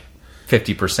like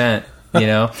 50%. You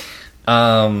know.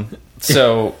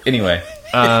 So anyway.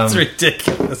 It's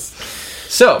ridiculous.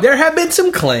 So there have been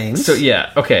some claims. So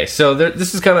yeah, okay. So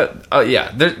this is kind of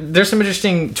there's some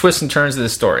interesting twists and turns to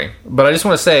this story. But I just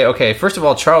want to say, okay, first of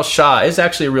all, Charles Shaw is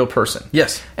actually a real person.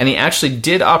 Yes, and he actually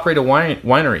did operate a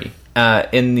winery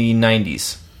in the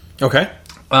 90s. Okay,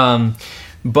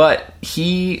 but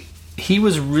he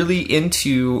was really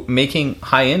into making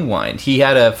high end wine. He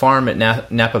had a farm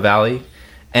at Napa Valley,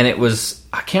 and it was,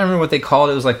 I can't remember what they called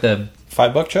it. It was like the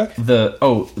 $5 Chuck.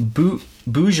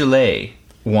 Beaujolais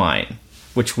wine,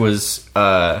 which was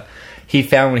he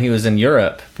found when he was in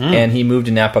Europe, and he moved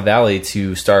to Napa Valley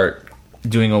to start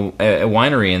doing a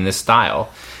winery in this style,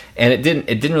 and it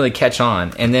didn't really catch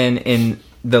on. And then in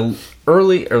the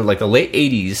late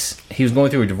 80s, he was going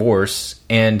through a divorce,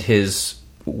 and his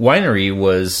winery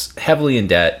was heavily in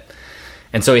debt,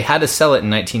 and so he had to sell it in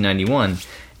 1991.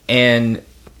 And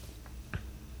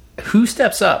who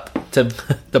steps up to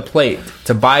the plate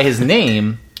to buy his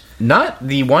name? Not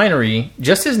the winery,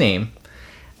 just his name.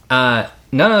 None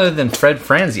other than Fred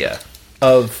Franzia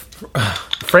of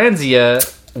Franzia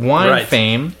wine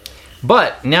fame.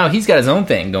 But now he's got his own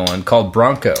thing going called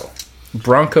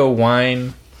Bronco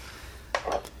Wine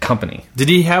Company. Did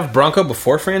he have Bronco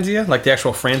before Franzia? Like the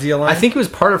actual Franzia line? I think it was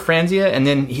part of Franzia, and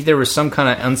then there was some kind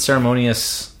of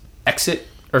unceremonious exit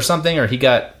or something, or he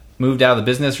got moved out of the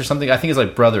business or something. I think it's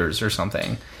like brothers or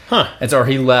something. Huh. And so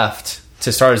he left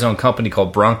to start his own company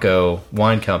called Bronco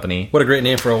Wine Company. What a great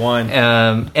name for a wine.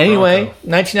 Anyway, Bronco.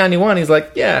 1991, he's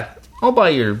like, yeah, I'll buy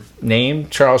your name,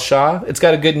 Charles Shaw. It's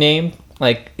got a good name.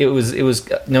 Like, it was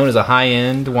known as a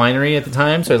high-end winery at the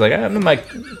time, so I was like, that might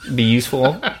be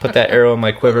useful. Put that arrow in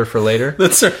my quiver for later.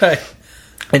 That's right.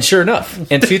 And sure enough,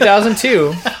 in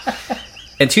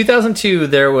 2002,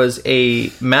 there was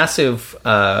a massive,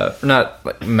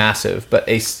 not massive, but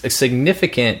a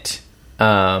significant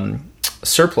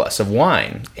surplus of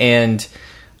wine, and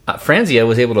Franzia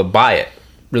was able to buy it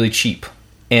really cheap.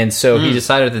 And so he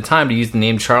decided at the time to use the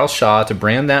name Charles Shaw to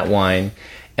brand that wine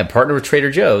and partner with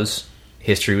Trader Joe's.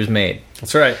 History was made.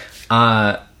 That's right.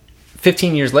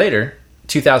 15 years later,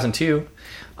 2002,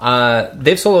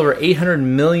 they've sold over 800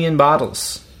 million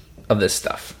bottles of this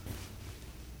stuff.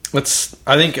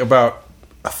 I think about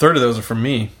a third of those are from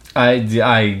me.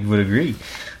 I would agree.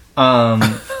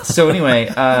 So anyway,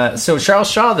 so Charles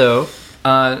Shaw, though,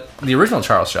 the original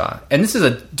Charles Shaw, and this is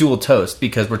a dual toast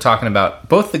because we're talking about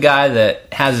both the guy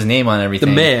that has his name on everything,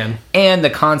 the man, and the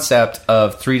concept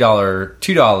of $2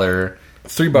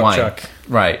 $3 wine. chuck,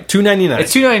 right? $2.99.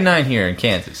 It's $2.99 here in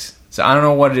Kansas, so I don't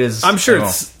know what it is. I'm sure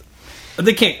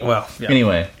they can't. Well, yeah.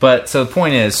 Anyway, but so the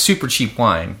point is, super cheap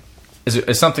wine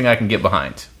is something I can get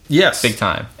behind. Yes, big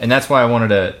time, and that's why I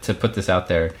wanted to put this out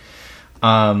there.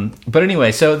 But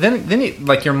anyway, so then it,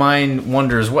 like, your mind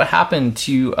wonders what happened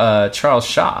to Charles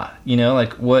Shaw. You know,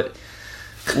 like what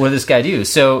did this guy do?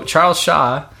 So Charles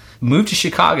Shaw moved to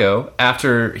Chicago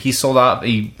after he sold out,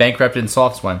 he bankrupted and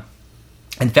sold his wine,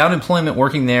 and found employment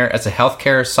working there as a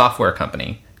healthcare software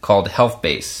company called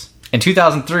HealthBase. In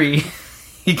 2003,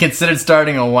 he considered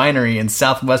starting a winery in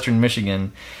southwestern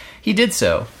Michigan. He did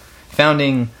so,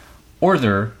 founding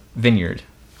Orther Vineyard,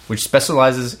 which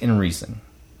specializes in Riesling.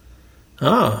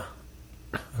 Oh,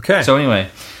 okay. So anyway,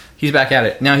 he's back at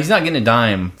it. Now, he's not getting a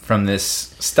dime from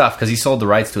this stuff because he sold the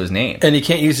rights to his name. And he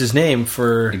can't use his name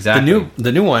for the new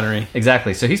winery.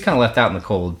 Exactly. So he's kind of left out in the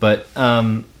cold. But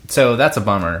so that's a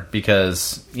bummer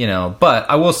because, you know, but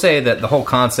I will say that the whole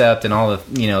concept and all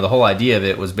the, you know, the whole idea of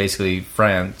it was basically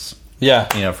Franz.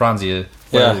 Yeah. You know, Franzia,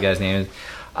 whatever the guy's name is.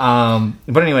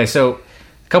 But anyway, so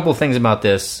a couple of things about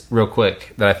this real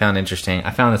quick that I found interesting.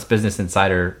 I found this Business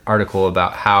Insider article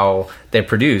about how they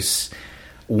produce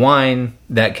wine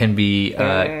that can be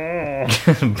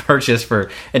purchased for...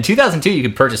 In 2002, you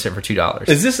could purchase it for $2.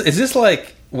 Is this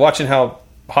like watching how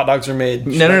hot dogs are made?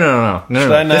 No.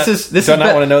 This is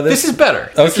not want to know this? This is better.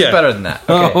 Okay. This is better than that.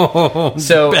 Okay. Oh,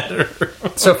 so better.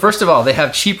 So first of all, they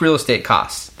have cheap real estate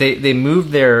costs. They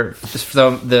moved their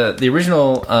from the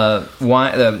original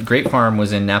wine. The grape farm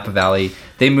was in Napa Valley.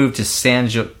 They moved to San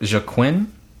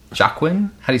Joaquin. How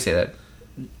do you say that?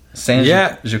 San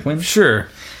Joaquin. Sure.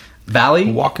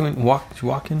 Valley.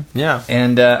 Walking. Yeah.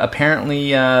 And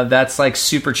apparently that's like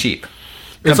super cheap.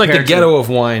 It's like the ghetto of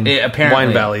wine.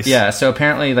 Wine valleys. Yeah. So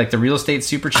apparently, like, the real estate's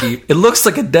super cheap. It looks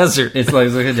like a desert. It's like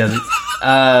a desert.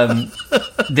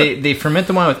 They ferment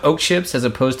the wine with oak chips as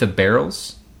opposed to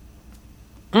barrels.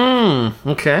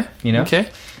 Okay. You know. Okay.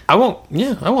 I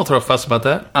won't throw a fuss about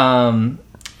that.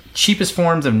 Cheapest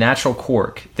forms of natural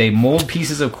cork. They mold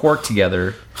pieces of cork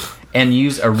together and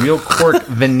use a real cork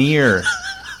veneer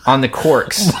on the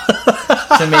corks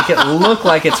to make it look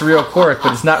like it's real cork,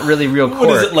 but it's not really real cork.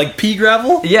 What is it, like pea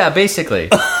gravel? Yeah, basically.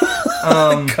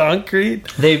 Concrete.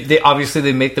 They obviously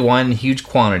they make the wine in huge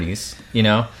quantities. You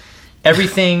know,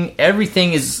 everything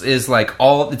is like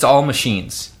it's all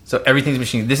machines. So everything's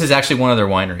machine. This is actually one of their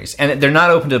wineries, and they're not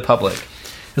open to the public.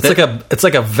 It's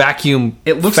like a vacuum.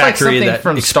 It looks like something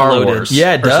from Star Wars.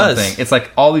 Yeah, it does. Something. It's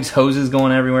like all these hoses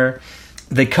going everywhere.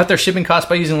 They cut their shipping costs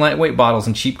by using lightweight bottles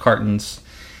and cheap cartons.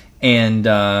 And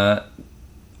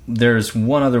there's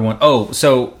one other one. Oh,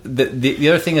 so the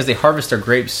other thing is they harvest their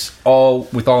grapes all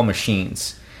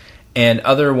machines, and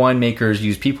other winemakers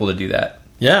use people to do that.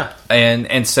 Yeah,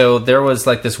 and so there was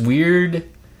like this weird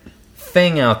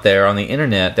thing out there on the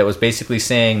internet that was basically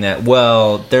saying that,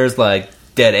 well, there's like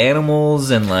dead animals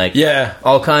and like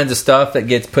all kinds of stuff that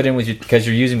gets put in with you because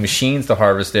you're using machines to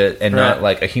harvest it and not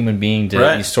like a human being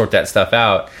to sort that stuff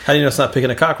out. How do you know it's not picking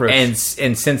a cockroach? And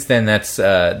since then, that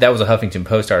was a Huffington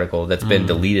Post article that's been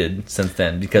deleted since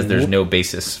then because there's no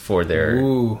basis for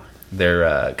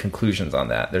their conclusions on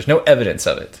that. There's no evidence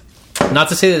of it. Not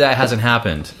to say that hasn't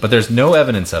happened, but there's no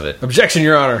evidence of it. Objection,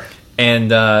 Your Honor.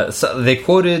 And so they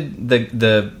quoted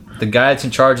the guy that's in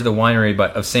charge of the winery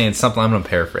of saying something. I'm going to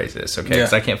paraphrase this, okay?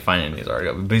 Because I can't find any of these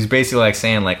articles. But he's basically like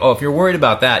saying, like, oh, if you're worried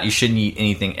about that, you shouldn't eat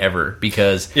anything ever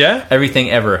because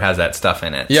everything ever has that stuff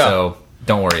in it. Yeah. So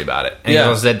don't worry about it. And he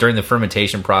also said during the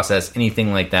fermentation process,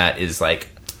 anything like that is like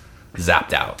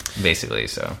zapped out, basically.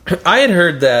 So I had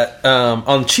heard that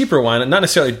on cheaper wine, not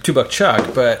necessarily $2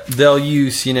 chuck, but they'll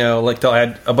use, like they'll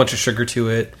add a bunch of sugar to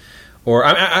it. or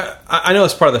I know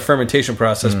it's part of the fermentation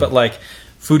process, but like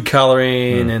food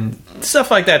coloring and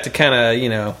stuff like that to kind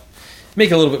of,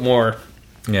 make it a little bit more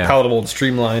palatable and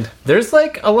streamlined. There's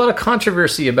like a lot of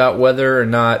controversy about whether or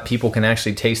not people can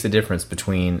actually taste the difference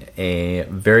between a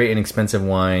very inexpensive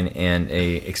wine and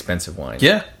a expensive wine.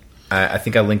 Yeah. I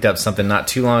think I linked up something not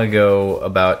too long ago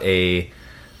about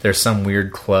there's some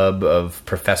weird club of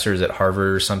professors at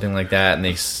Harvard or something like that, and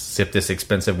they sip this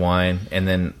expensive wine, and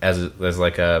then as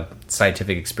like a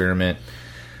scientific experiment,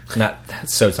 not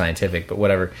so scientific, but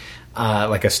whatever,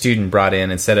 like a student brought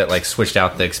in and said it like switched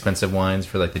out the expensive wines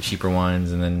for like the cheaper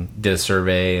wines, and then did a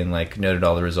survey and like noted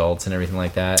all the results and everything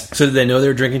like that. So did they know they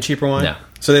were drinking cheaper wine? No.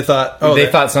 So they thought, they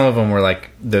thought some of them were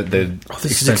like the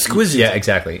this is exquisite. Yeah,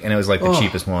 exactly, and it was like the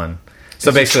cheapest one.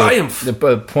 So basically, triumph.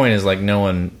 The point is like no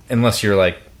one, unless you're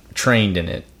like trained in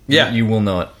it, you will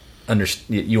not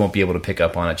you won't be able to pick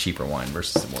up on a cheaper wine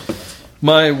versus a more expensive.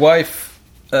 My wife,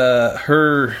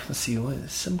 let's see, what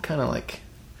is some kind of like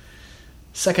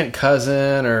second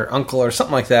cousin or uncle or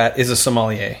something like that is a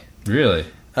sommelier. Really?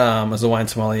 As a wine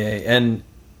sommelier, and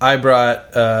I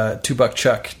brought $2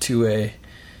 Chuck to a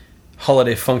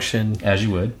holiday function, As you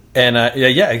would. and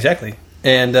yeah, exactly,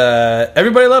 and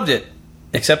everybody loved it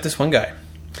except this one guy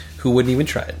who wouldn't even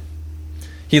try it.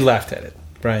 He laughed at it,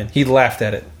 Brian. He laughed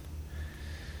at it.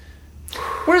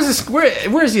 Where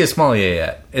is he a sommelier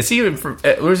at? Is he even from?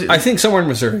 Where's it? I think somewhere in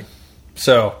Missouri.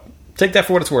 So take that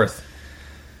for what it's worth.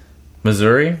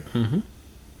 Missouri.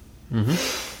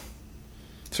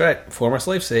 That's right, former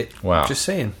slave state. Wow. Just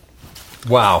saying.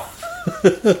 Wow.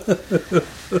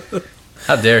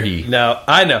 How dare he? No,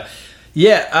 I know.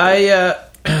 Yeah, I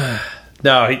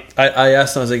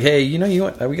asked him. I was like, "Hey, you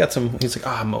want? We got some." He's like,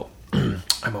 "Oh,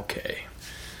 I'm okay."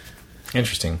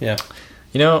 Interesting. Yeah.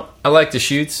 I like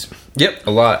Deschutes. Yep.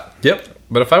 A lot. Yep.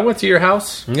 But if I went to your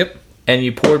house, Yep. and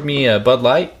you poured me a Bud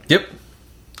Light, Yep.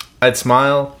 I'd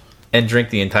smile and drink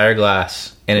the entire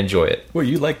glass and enjoy it. Well,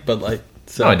 you like Bud Light.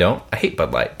 So. No, I don't. I hate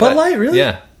Bud Light. Bud Light, really?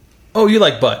 Yeah. Oh, you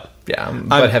like Bud? Yeah, I'm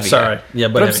Bud heavy. Sorry. Guy. Yeah,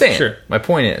 Bud but I'm heavy. saying, Sure. my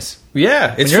point is,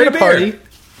 Yeah, when it's you're free at a beer. party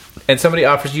and somebody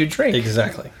offers you a drink,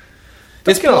 Exactly.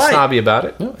 don't get all snobby about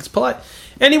it. No, it's polite.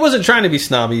 And he wasn't trying to be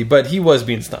snobby, but he was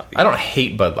being snobby. I don't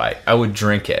hate Bud Light. I would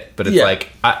drink it, but it's Yeah. like,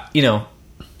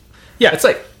 Yeah, it's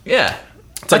like, yeah.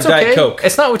 It's like That's Diet okay. Coke.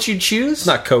 It's not what you choose. It's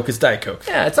not Coke, it's Diet Coke.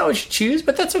 Yeah, it's not what you choose,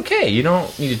 but that's okay. You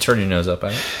don't need to turn your nose up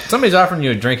at it. If somebody's offering you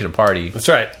a drink at a party. That's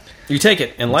right. You take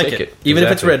it and like take it. it. Even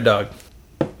if it's Exactly. Red Dog.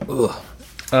 Ugh.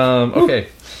 Okay.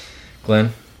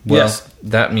 Glenn. Well, Yes.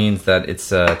 that means that it's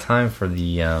time for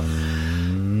the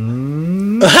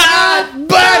Hot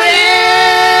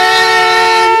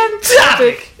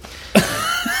topic.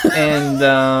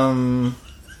 And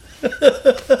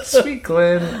sweet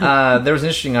Glenn, there was an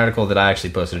interesting article that I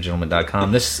actually posted at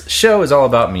Gentlemint.com. This show is all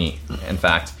about me, in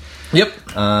fact. Yep.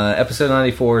 Episode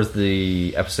 94 is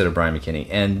the episode of Brian McKinney,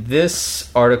 and this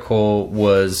article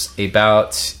was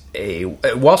about a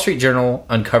Wall Street Journal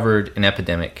uncovered an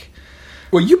epidemic.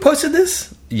 Well, you posted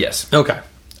this? Yes. Okay.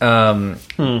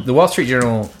 The Wall Street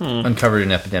Journal uncovered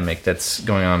an epidemic that's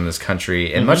going on in this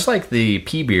country, and much like the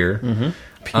pea beer,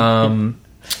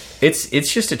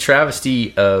 it's just a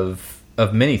travesty of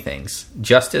many things.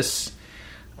 Justice,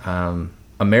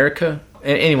 America.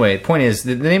 Anyway, the point is,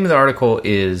 the name of the article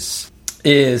is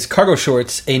Cargo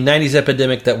Shorts, a 90s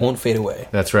epidemic that won't fade away.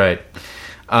 That's right.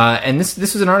 And this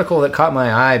was an article that caught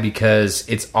my eye because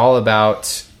it's all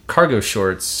about cargo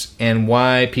shorts and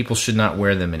why people should not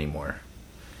wear them anymore.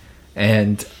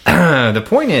 And the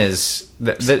point is,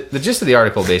 the gist of the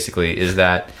article basically is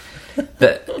that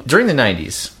during the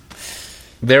 90s,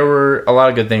 there were a lot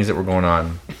of good things that were going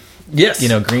on. Yes.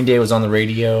 Green Day was on the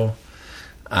radio.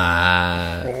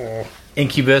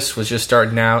 Incubus was just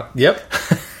starting out. Yep.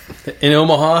 In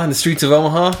Omaha, in the streets of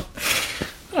Omaha.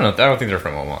 I don't think they're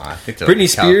from Omaha. I think they're Britney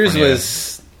Spears California.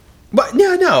 was... But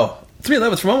no.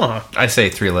 311's from Omaha. I say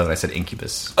 311. I said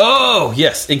Incubus. Oh,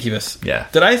 yes, Incubus. Yeah.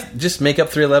 Did I just make up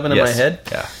 311 in my head?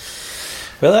 Yeah.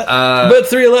 Well, but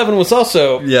 311 was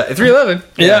also... Yeah, 311.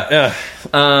 Yeah.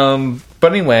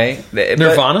 But anyway,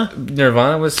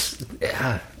 Nirvana was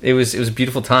it was a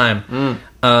beautiful time.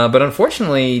 But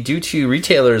unfortunately, due to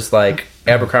retailers like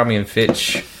Abercrombie and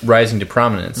Fitch rising to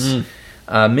prominence,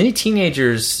 many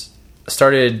teenagers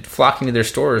started flocking to their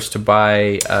stores to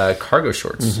buy cargo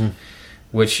shorts,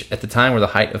 which at the time were the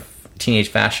height of teenage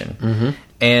fashion.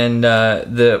 And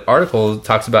the article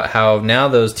talks about how now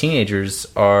those teenagers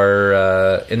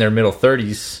are in their middle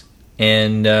 30s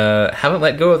and haven't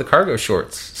let go of the cargo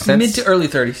shorts since mid to early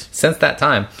 30s. Since that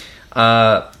time.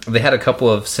 They had a couple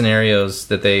of scenarios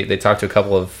that they talked to a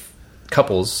couple of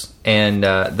couples, and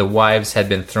the wives had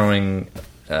been throwing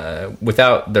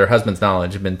without their husband's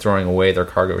knowledge, have been throwing away their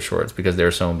cargo shorts because they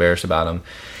were so embarrassed about them.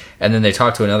 And then they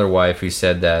talked to another wife who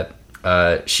said that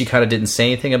she kind of didn't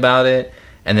say anything about it.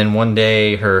 And then one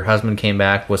day her husband came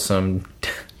back with some...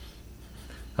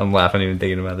 I'm laughing even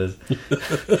thinking about this.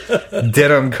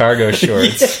 Denim cargo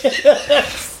shorts.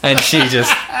 Yes. And she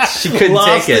couldn't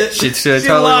take it. She totally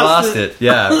lost it.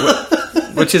 Yeah.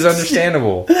 Which is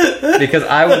understandable. Because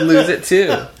I would lose it too.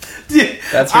 Dude,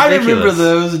 that's ridiculous. I remember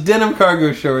those denim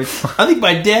cargo shorts. I think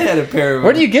my dad had a pair of them.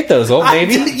 Where do you get those? Old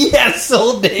Navy? Yes,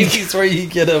 Old Navy's where you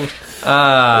get them.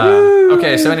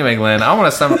 Okay, so anyway, Glenn, I'm a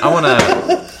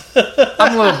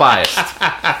little biased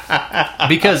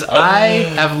because I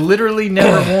have literally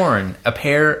never worn a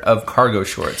pair of cargo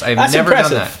shorts. I've never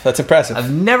done that. That's impressive. I've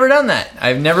never done that.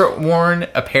 I've never worn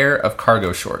a pair of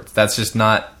cargo shorts. That's just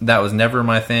not. That was never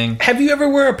my thing. Have you ever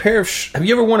worn a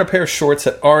pair of shorts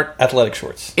that aren't athletic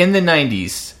shorts? In the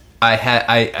 90s,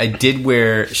 I did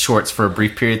wear shorts for a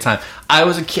brief period of time. I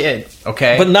was a kid,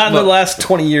 okay? But not in the last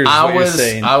 20 years, I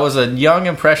was a young,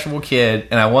 impressionable kid,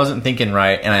 and I wasn't thinking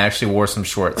right, and I actually wore some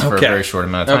shorts for a very short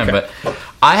amount of time. But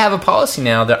I have a policy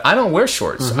now that I don't wear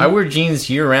shorts. Mm-hmm. I wear jeans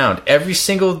year-round. Every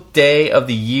single day of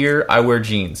the year, I wear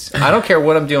jeans. I don't care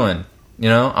what I'm doing. You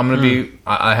know? I'm going to be...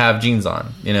 I have jeans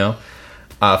on, you know?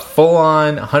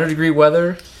 Full-on 100-degree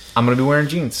weather, I'm going to be wearing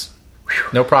jeans.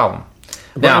 No problem.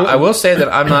 Now, I will say that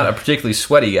I'm not a particularly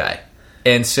sweaty guy.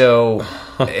 And so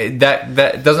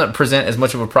that doesn't present as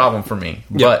much of a problem for me.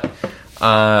 Yep. But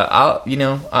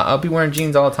I'll be wearing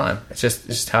jeans all the time. It's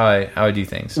just how I do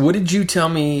things. What did you tell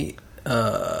me?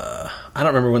 I don't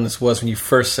remember when this was when you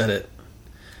first said it.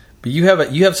 But you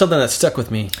have something that stuck with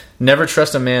me. Never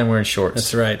trust a man wearing shorts.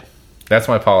 That's right. That's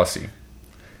my policy.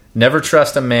 Never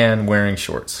trust a man wearing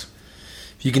shorts.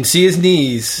 If you can see his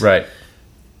knees, right?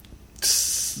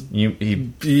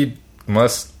 He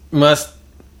must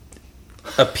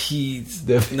appease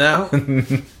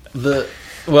the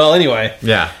well anyway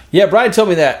yeah Brian told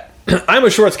me that. I'm a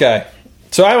shorts guy,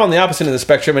 so I'm on the opposite end of the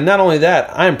spectrum, and not only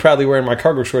that, I'm proudly wearing my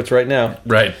cargo shorts right now.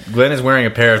 Right. Glenn is wearing a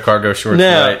pair of cargo shorts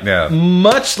right now,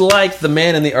 much like the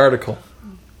man in the article.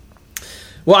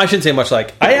 Well, I shouldn't say much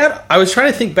like. I was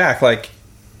trying to think back, like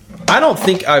I don't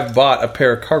think I've bought a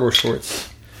pair of cargo shorts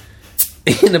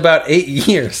in about 8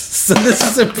 years. So this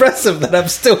is impressive that I'm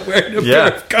still wearing a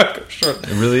pair of cargo shorts.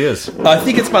 It really is. I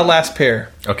think it's my last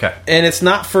pair. Okay. And it's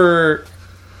not for...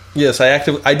 Yes,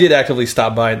 I did actively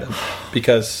stop buying them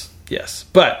because... Yes.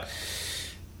 But...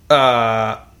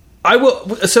 I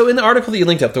will... So in the article that you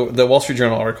linked up, the Wall Street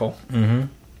Journal article,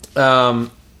 some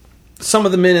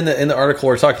of the men in the article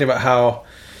are talking about how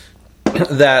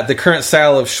that the current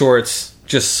style of shorts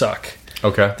just suck.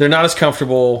 Okay. They're not as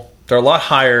comfortable. They're a lot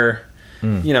higher.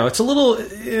 You know, it's a little kind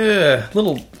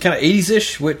of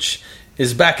 80s-ish, which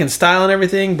is back in style and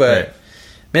everything. But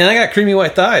man, I got creamy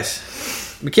white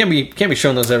thighs. We can't be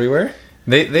showing those everywhere.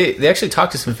 They actually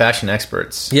talk to some fashion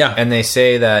experts. Yeah, and they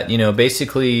say that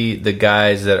basically the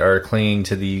guys that are clinging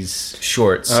to these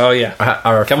shorts,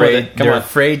 are afraid. They're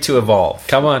afraid to evolve.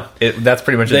 Come on, that's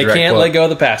pretty much they can't let go of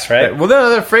the past, right? Well,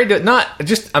 they're afraid to not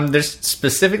just. They're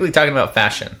specifically talking about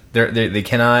fashion. They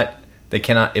cannot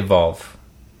evolve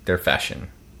their fashion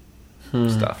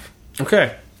stuff.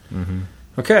 Okay. Mm-hmm.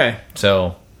 Okay.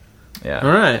 So, yeah. All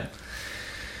right.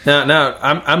 Now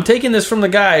I'm taking this from the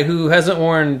guy who hasn't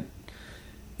worn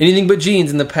anything but jeans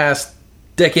in the past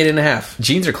decade and a half.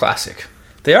 Jeans are classic.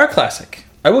 They are classic.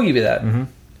 I will give you that. Mm-hmm.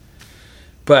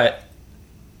 But,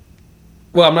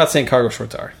 well, I'm not saying cargo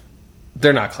shorts are.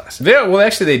 They're not classic.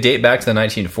 Actually, they date back to the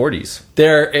 1940s.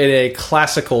 They're in a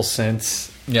classical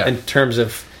sense in terms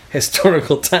of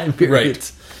historical time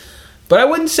periods. Right. But I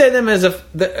wouldn't say them as a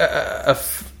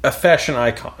fashion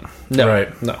icon. No.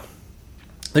 Right. No.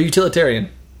 They're utilitarian.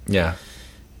 Yeah.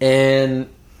 And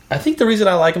I think the reason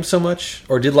I like them so much,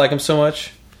 or did like them so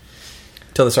much,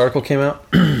 until this article came out,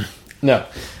 no,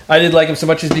 I did like them so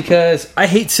much is because I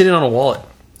hate sitting on a wallet.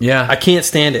 Yeah. I can't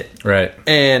stand it. Right.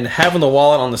 And having the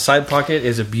wallet on the side pocket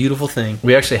is a beautiful thing.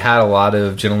 We actually had a lot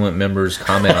of Gentlemint members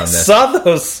comment on this. I saw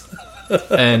those.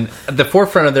 And at the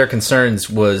forefront of their concerns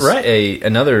was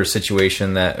another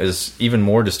situation that is even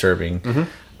more disturbing,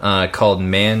 called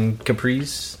man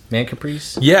capris. Man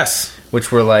capris? Yes. Which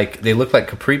were they looked like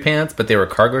capri pants, but they were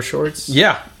cargo shorts.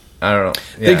 Yeah. I don't know.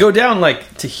 Yeah. They go down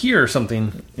to here or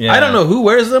something. Yeah. I don't know who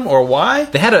wears them or why.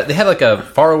 They had a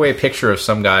faraway picture of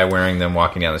some guy wearing them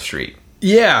walking down the street.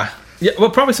 Yeah. Yeah,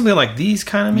 well, probably something like these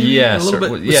kind of, maybe? Yeah, a little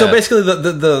bit. Yeah. So basically,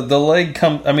 the leg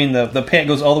the pant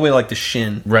goes all the way the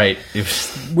shin, right?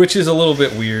 Which is a little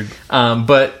bit weird.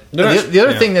 But the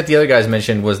other thing that the other guys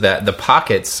mentioned was that the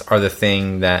pockets are the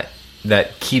thing that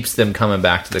keeps them coming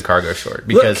back to the cargo short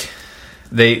because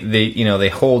they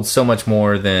hold so much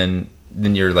more than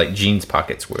your like jeans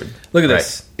pockets would. Look at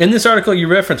this. In this article you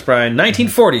referenced, Brian,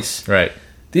 1940s. Right.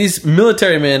 These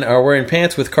military men are wearing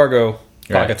pants with cargo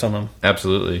pockets on them.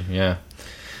 Absolutely, yeah.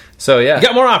 So, yeah. You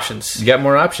got more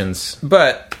options.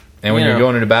 But... And when you're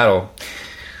going into battle,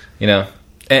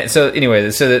 And so,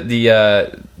 anyway, so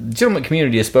the gentleman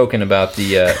community has spoken about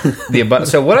the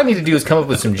so what I need to do is come up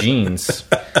with some jeans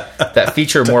that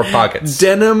feature more pockets.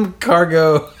 Denim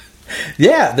cargo.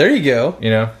 Yeah, there you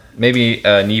go. Maybe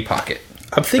a knee pocket.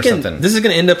 I'm thinking this is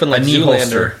going to end up in like a knee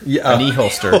Zoolander. holster. A knee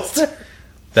holster.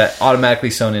 That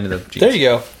automatically sewn into the jeans. There you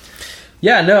go.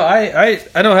 Yeah, no, I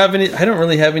don't have any. I don't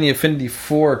really have any affinity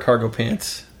for cargo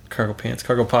pockets.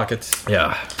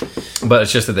 Yeah, but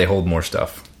it's just that they hold more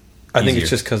stuff. I think it's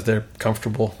just because they're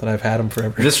comfortable that I've had them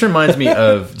forever. This reminds me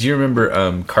of. Do you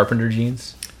remember Carpenter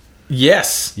jeans?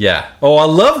 Yes. Yeah. Oh, I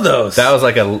love those. That was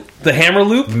like the hammer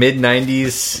loop,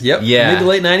 mid-90s. Yep. Yeah. Mid to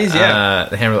late 90s. Yeah.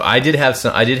 The hammer loop. I did have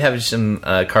some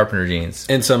Carpenter jeans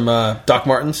and some Doc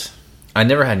Martens. I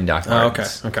never had any Doc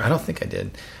Martens. Oh, okay. I don't think I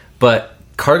did, but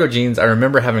cargo jeans. I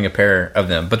remember having a pair of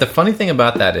them. But the funny thing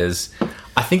about that is,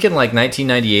 I think in like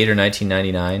 1998 or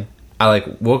 1999, I like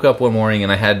woke up one morning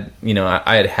and I had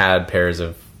I had pairs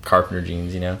of Carpenter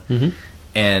jeans, mm-hmm.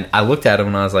 and I looked at them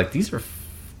and I was like, these are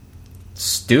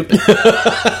stupid.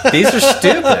 These are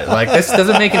stupid. Like, this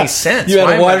doesn't make any sense. You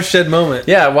had a watershed moment.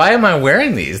 Yeah, why am I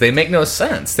wearing these? They make no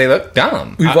sense. They look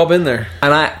dumb. We've all been there.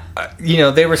 And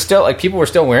they were still like, people were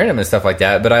still wearing them and stuff like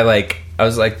that. But I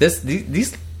was like,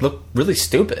 these look really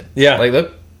stupid. Yeah, like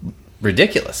look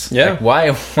ridiculous. Yeah, like, why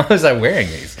was I wearing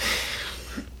these?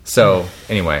 So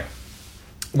anyway,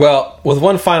 well, with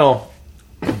one final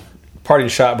parting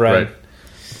shot, Brian. Right.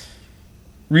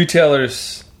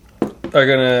 Retailers are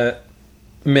gonna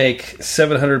make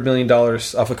 $700 million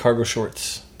off of cargo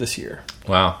shorts this year.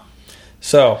 Wow!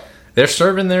 So they're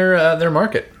serving their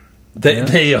market. They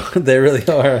really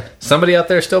are. Somebody out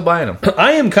there still buying them.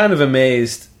 I am kind of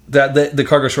amazed that the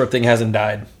cargo short thing hasn't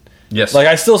died. Yes, like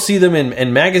I still see them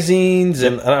in magazines,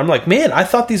 and I'm like, man, I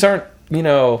thought these aren't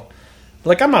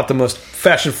like I'm not the most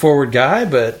fashion forward guy,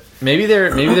 but maybe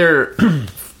they're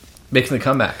making the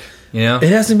comeback. It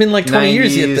hasn't been like 20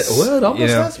 years yet. Well, it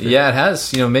almost has been. Yeah, it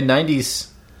has. Mid-90s.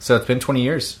 So it's been 20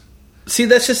 years. See,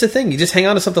 that's just the thing. You just hang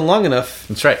on to something long enough.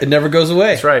 That's right. It never goes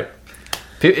away. That's right.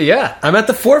 Yeah. I'm at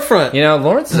the forefront.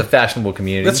 Lawrence is a fashionable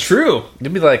community. That's true.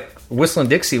 You'd be like whistling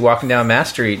Dixie walking down Mass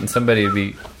Street, and some of the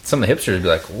hipsters would be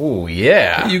like, ooh,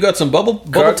 yeah. You got some bubble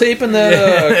tape in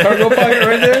the cargo pocket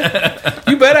right there?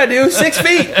 You bet I do. 6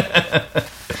 feet.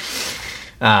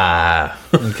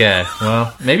 Okay.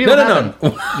 Well, maybe it'll happen.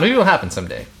 Maybe it'll happen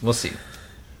someday. We'll see.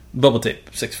 Bubble tape,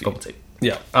 6 feet. Bubble tape.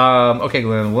 Yeah. Okay,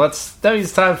 Glenn. Well, that means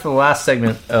it's time for the last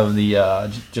segment of the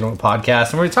Gentleman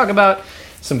Podcast, and we're going to talk about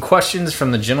some questions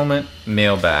from the Gentleman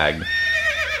mailbag.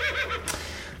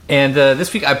 And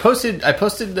this week, I posted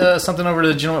something over to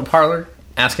the Gentleman Parlor,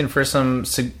 asking for some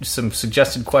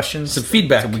suggested questions, some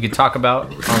feedback that we could talk about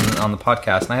on the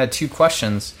podcast. And I had 2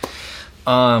 questions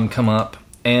come up.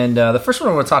 And the first one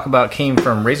I want to talk about came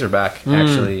from Razorback,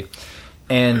 actually.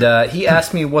 And he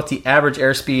asked me what the average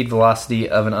airspeed velocity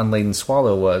of an unladen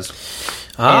swallow was.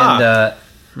 And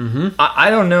I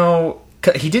don't know.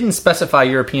 He didn't specify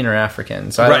European or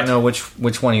African, so I don't know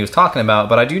which one he was talking about.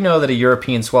 But I do know that a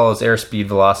European swallow's airspeed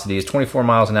velocity is 24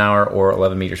 miles an hour or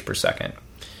 11 meters per second.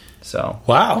 So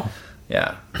wow.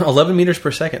 Yeah. 11 meters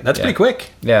per second. That's pretty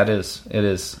quick. Yeah, it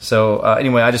is. So,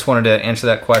 anyway, I just wanted to answer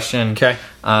that question. Okay.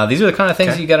 These are the kind of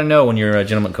things that you got to know when you're a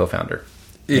Gentleman co-founder.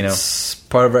 It's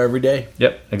part of our everyday.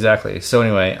 Yep, exactly. So,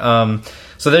 anyway,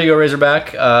 so there you go,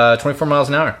 Razorback. 24 miles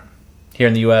an hour here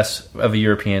in the U.S. of a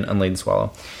European unladen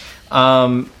swallow.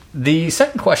 The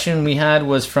second question we had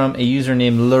was from a user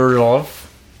named Lurlov.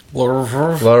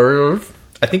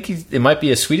 I think it might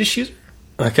be a Swedish user.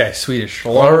 Okay, Swedish.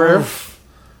 Larv.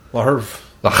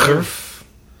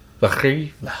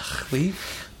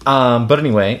 But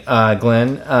anyway,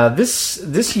 Glenn,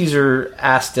 this user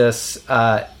asked us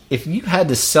if you had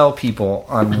to sell people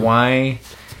on why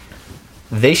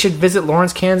they should visit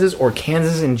Lawrence, Kansas, or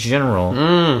Kansas in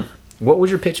general, what would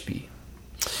your pitch be?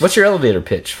 What's your elevator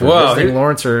pitch for visiting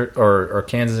Lawrence or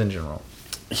Kansas in general?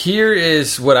 Here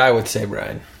is what I would say,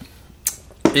 Brian.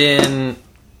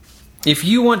 If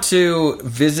you want to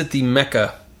visit the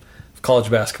Mecca of college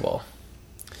basketball,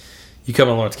 you come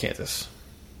to Lawrence, Kansas.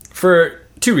 For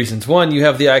 2 reasons. One, you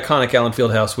have the iconic Allen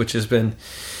Fieldhouse, which has been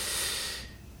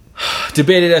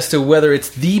debated as to whether it's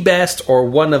the best or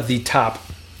one of the top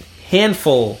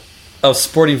handful of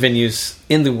sporting venues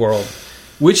in the world,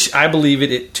 which I believe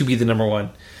it to be the number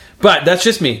one. But that's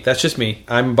just me.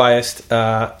 I'm biased.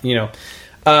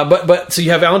 But so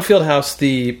you have Allen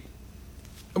Fieldhouse,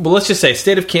 let's just say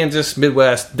state of Kansas,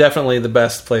 Midwest, definitely the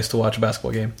best place to watch a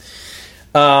basketball game.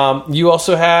 You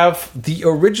also have the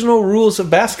original rules of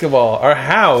basketball are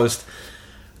housed,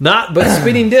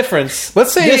 splitting difference.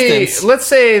 Let's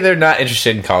say they're not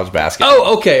interested in college basketball.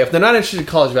 Oh, okay. If they're not interested in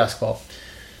college basketball,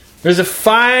 there's a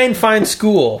fine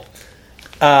school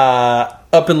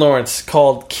up in Lawrence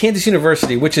called Kansas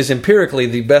University, which is empirically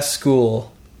the best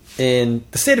school in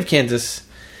the state of Kansas,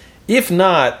 if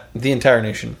not the entire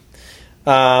nation.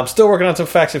 Still working on some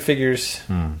facts and figures.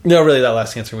 No, really, that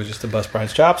last answer was just to bust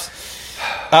Brian's chops.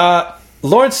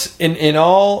 Lawrence, in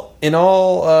all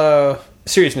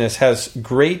seriousness, has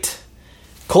great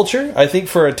culture. I think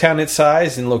for a town its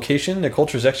size and location, the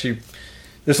culture is actually...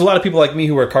 There's a lot of people like me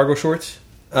who wear cargo shorts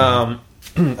out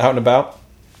and about.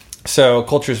 So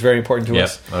culture is very important to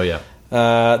us. Oh, yeah.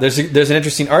 There's an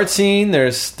interesting art scene.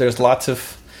 There's lots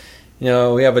of...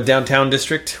 we have a downtown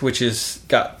district, which has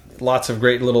got lots of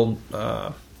great little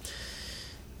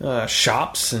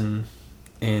shops and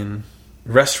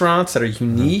restaurants that are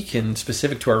unique and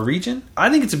specific to our region.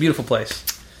 I think it's a beautiful place.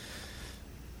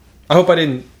 I hope I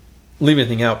didn't leave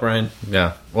anything out, Brian.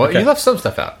 Yeah. Well, Okay. You left some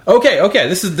stuff out. Okay.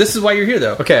 This is why you're here,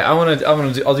 though. Okay,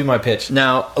 I'll do my pitch.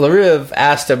 Now, Lariv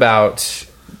asked about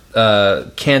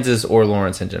Kansas or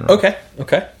Lawrence in general. Okay.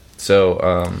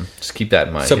 So just keep that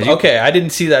in mind. So I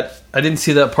didn't see that. I didn't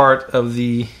see that part of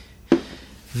the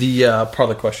part of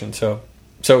the question. So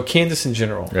Kansas in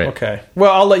general. Right. Okay.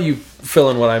 Well, I'll let you fill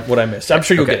in what I missed. I'm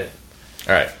sure you'll get it.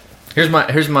 All right. Here's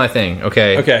my thing.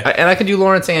 Okay. And I can do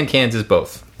Lawrence and Kansas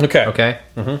both. Okay. Okay.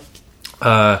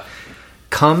 Mm-hmm.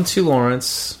 Come to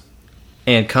Lawrence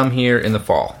and come here in the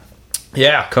fall.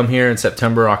 Yeah. Come here in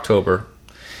September, October.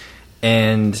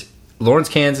 And Lawrence,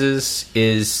 Kansas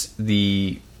is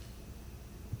the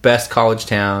best college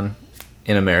town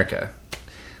in America.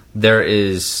 There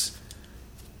is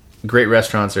great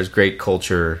restaurants. There's great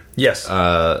culture. Yes.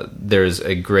 There's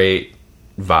a great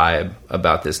vibe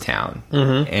about this town.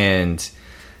 Mm-hmm. And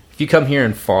if you come here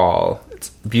in fall, it's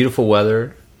beautiful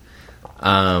weather.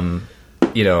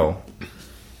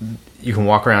 You can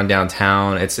walk around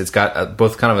downtown. It's got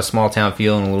both kind of a small town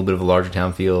feel and a little bit of a larger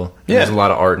town feel. And Yeah. There's a lot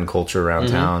of art and culture around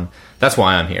town. That's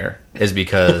why I'm here, is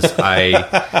because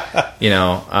I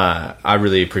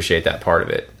really appreciate that part of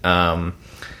it.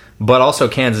 But also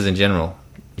Kansas in general.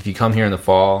 If you come here in the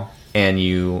fall and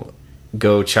you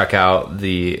go check out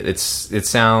it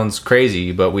sounds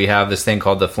crazy, but we have this thing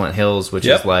called the Flint Hills, which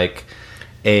is like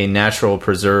a natural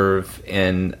preserve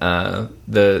in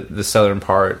the southern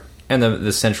part and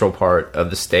the central part of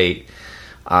the state.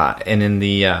 And in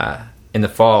the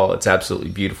fall, it's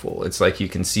absolutely beautiful. It's like you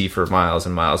can see for miles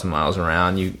and miles and miles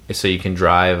around. So you can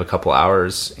drive a couple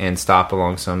hours and stop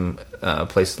along some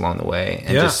places along the way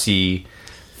and just see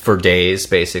for days,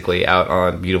 basically, out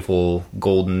on beautiful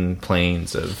golden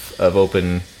plains of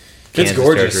open Kansas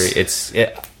gorgeous.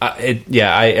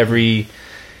 territory.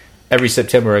 Every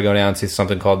September I go down to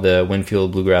something called the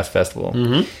Winfield Bluegrass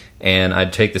Festival, and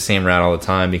I'd take the same route all the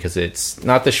time because it's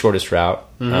not the shortest route.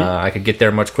 I could get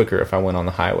there much quicker if I went on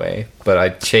the highway, but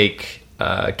I'd take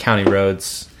county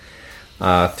roads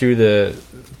through the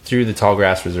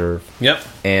Tallgrass Reserve. Yep.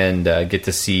 And get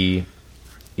to see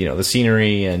the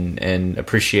scenery and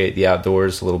appreciate the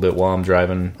outdoors a little bit while I'm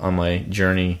driving on my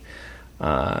journey.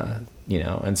 And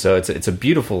so it's a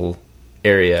beautiful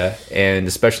area, and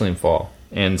especially in fall.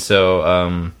 And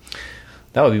so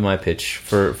that would be my pitch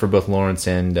for both Lawrence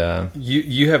and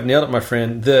you have nailed it, my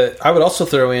friend. I would also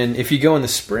throw in, if you go in the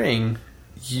spring,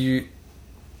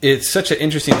 it's such an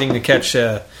interesting thing to catch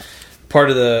part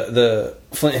of the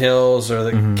Flint Hills or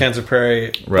the Kansas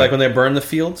Prairie, like when they burn the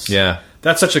fields. Yeah.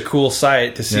 That's such a cool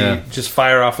sight to see, just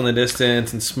fire off in the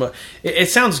distance and smoke. It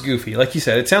sounds goofy, like you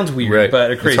said. It sounds weird,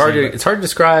 but crazy. It's hard to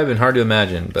describe and hard to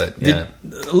imagine. But a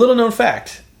little known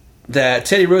fact that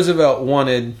Teddy Roosevelt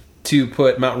wanted to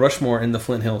put Mount Rushmore in the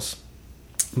Flint Hills,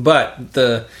 but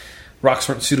the rocks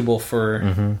weren't suitable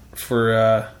for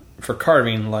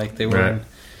carving like they were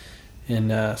in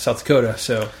South Dakota.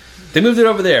 So they moved it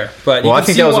over there. But I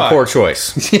think that was a poor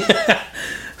choice.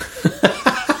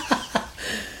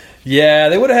 Yeah,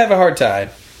 they would have had a hard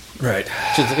time. Right.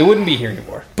 It wouldn't be here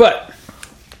anymore. But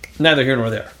neither here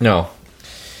nor there. No.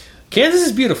 Kansas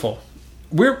is beautiful.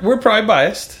 We're probably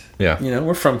biased. Yeah.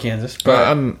 We're from Kansas. But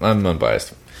I'm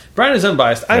unbiased. Brian is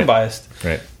unbiased. I'm biased.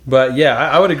 Right. But yeah,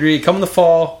 I would agree. Come in the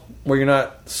fall where you're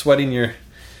not sweating your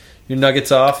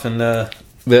nuggets off, and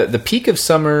the peak of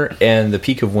summer and the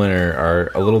peak of winter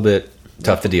are a little bit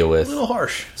tough to deal with. a little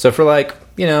harsh. So for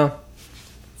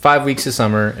 5 weeks of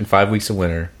summer and 5 weeks of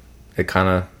winter, it kind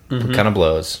of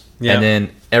blows. Yeah. And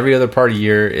then every other part of the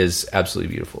year is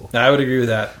absolutely beautiful. I would agree with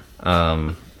that.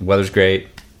 Weather's great,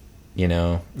 you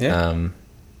know. Yeah.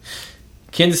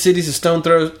 Kansas City's a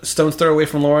stone's throw away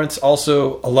from Lawrence.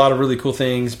 Also, a lot of really cool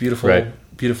things, beautiful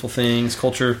things,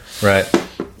 culture. Right.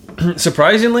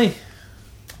 Surprisingly,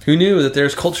 who knew that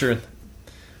there's culture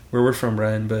where we're from,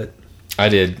 Brian? But I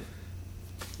did.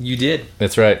 You did.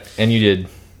 That's right. And you did.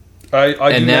 I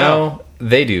and do now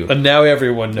they do. And now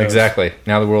everyone knows. Exactly.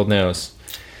 Now the world knows.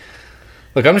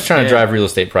 Look, I'm just trying to drive real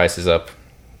estate prices up.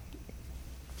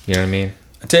 You know what I mean?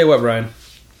 I tell you what, Brian.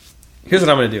 Here's what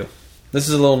I'm going to do. This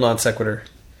is a little non sequitur.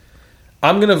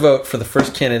 I'm going to vote for the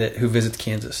first candidate who visits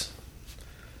Kansas.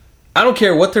 I don't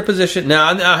care what their position.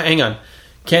 Now, hang on.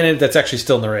 Candidate that's actually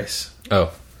still in the race.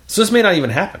 Oh. So this may not even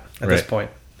happen at this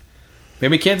point.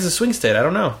 Maybe Kansas is a swing state. I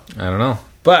don't know.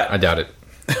 But I doubt it.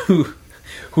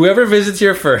 Whoever visits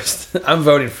here first, I'm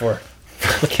voting for.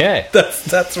 Okay.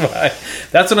 That's why.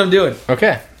 That's what I'm doing.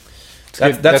 Okay.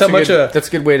 That's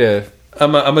a good way to...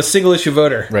 I'm a single issue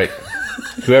voter. Right.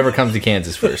 Whoever comes to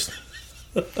Kansas first.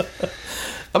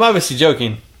 I'm obviously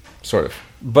joking. Sort of.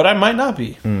 But I might not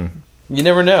be. You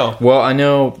never know. Well, I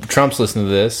know Trump's listening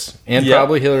to this. And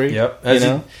probably Hillary. Yep. You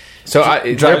know? So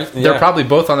they're probably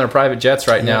both on their private jets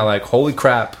right now, like, holy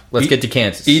crap, let's get to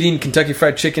Kansas. Eating Kentucky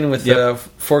Fried Chicken with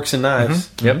forks and knives.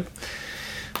 Mm-hmm. Yep.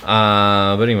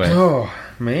 But anyway. Oh,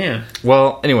 man.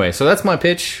 Well, anyway, so that's my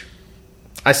pitch.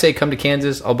 I say come to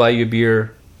Kansas. I'll buy you a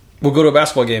beer. We'll go to a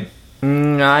basketball game.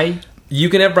 You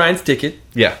can have Brian's ticket.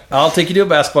 Yeah. I'll take you to a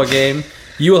basketball game.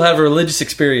 You will have a religious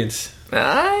experience.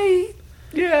 Yeah.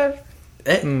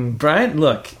 Brian,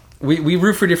 look. We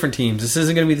root for different teams. This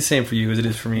isn't going to be the same for you as it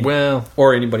is for me. Well.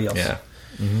 Or anybody else. Yeah.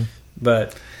 Mm-hmm.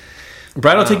 But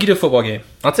Brian will take you to a football game.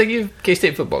 I'll take you to a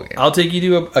K-State football game. I'll take you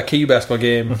to a KU basketball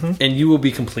game, and you will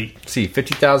be complete. See,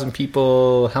 50,000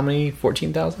 people. How many?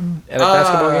 14,000 at a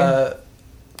basketball game?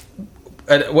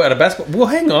 At a basketball... Well,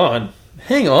 hang on.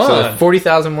 So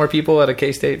 40,000 more people at a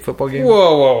K-State football game?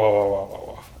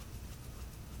 Whoa.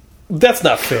 That's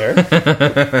not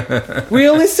fair. We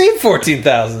only seen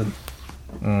 14,000.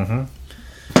 Mm-hmm.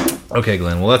 Okay,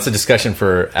 Glenn. Well, that's a discussion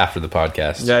for after the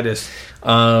podcast. Yeah, it is.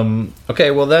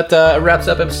 Okay, well, that wraps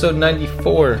up episode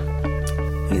 94.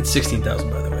 It's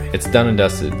 16,000, by the way. It's done and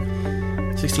dusted.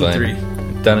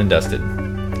 16.3. Done and dusted.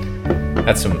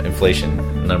 That's some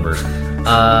inflation numbers.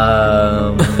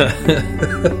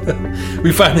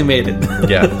 We finally made it.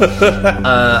 Yeah.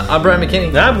 I'm Brian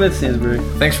McKinney. I'm Glenn Stansbury.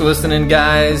 Thanks for listening,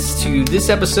 guys, to this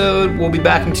episode. We'll be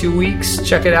back in 2 weeks.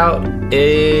 Check it out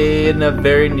in a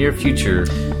very near future.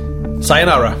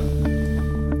 Sayonara.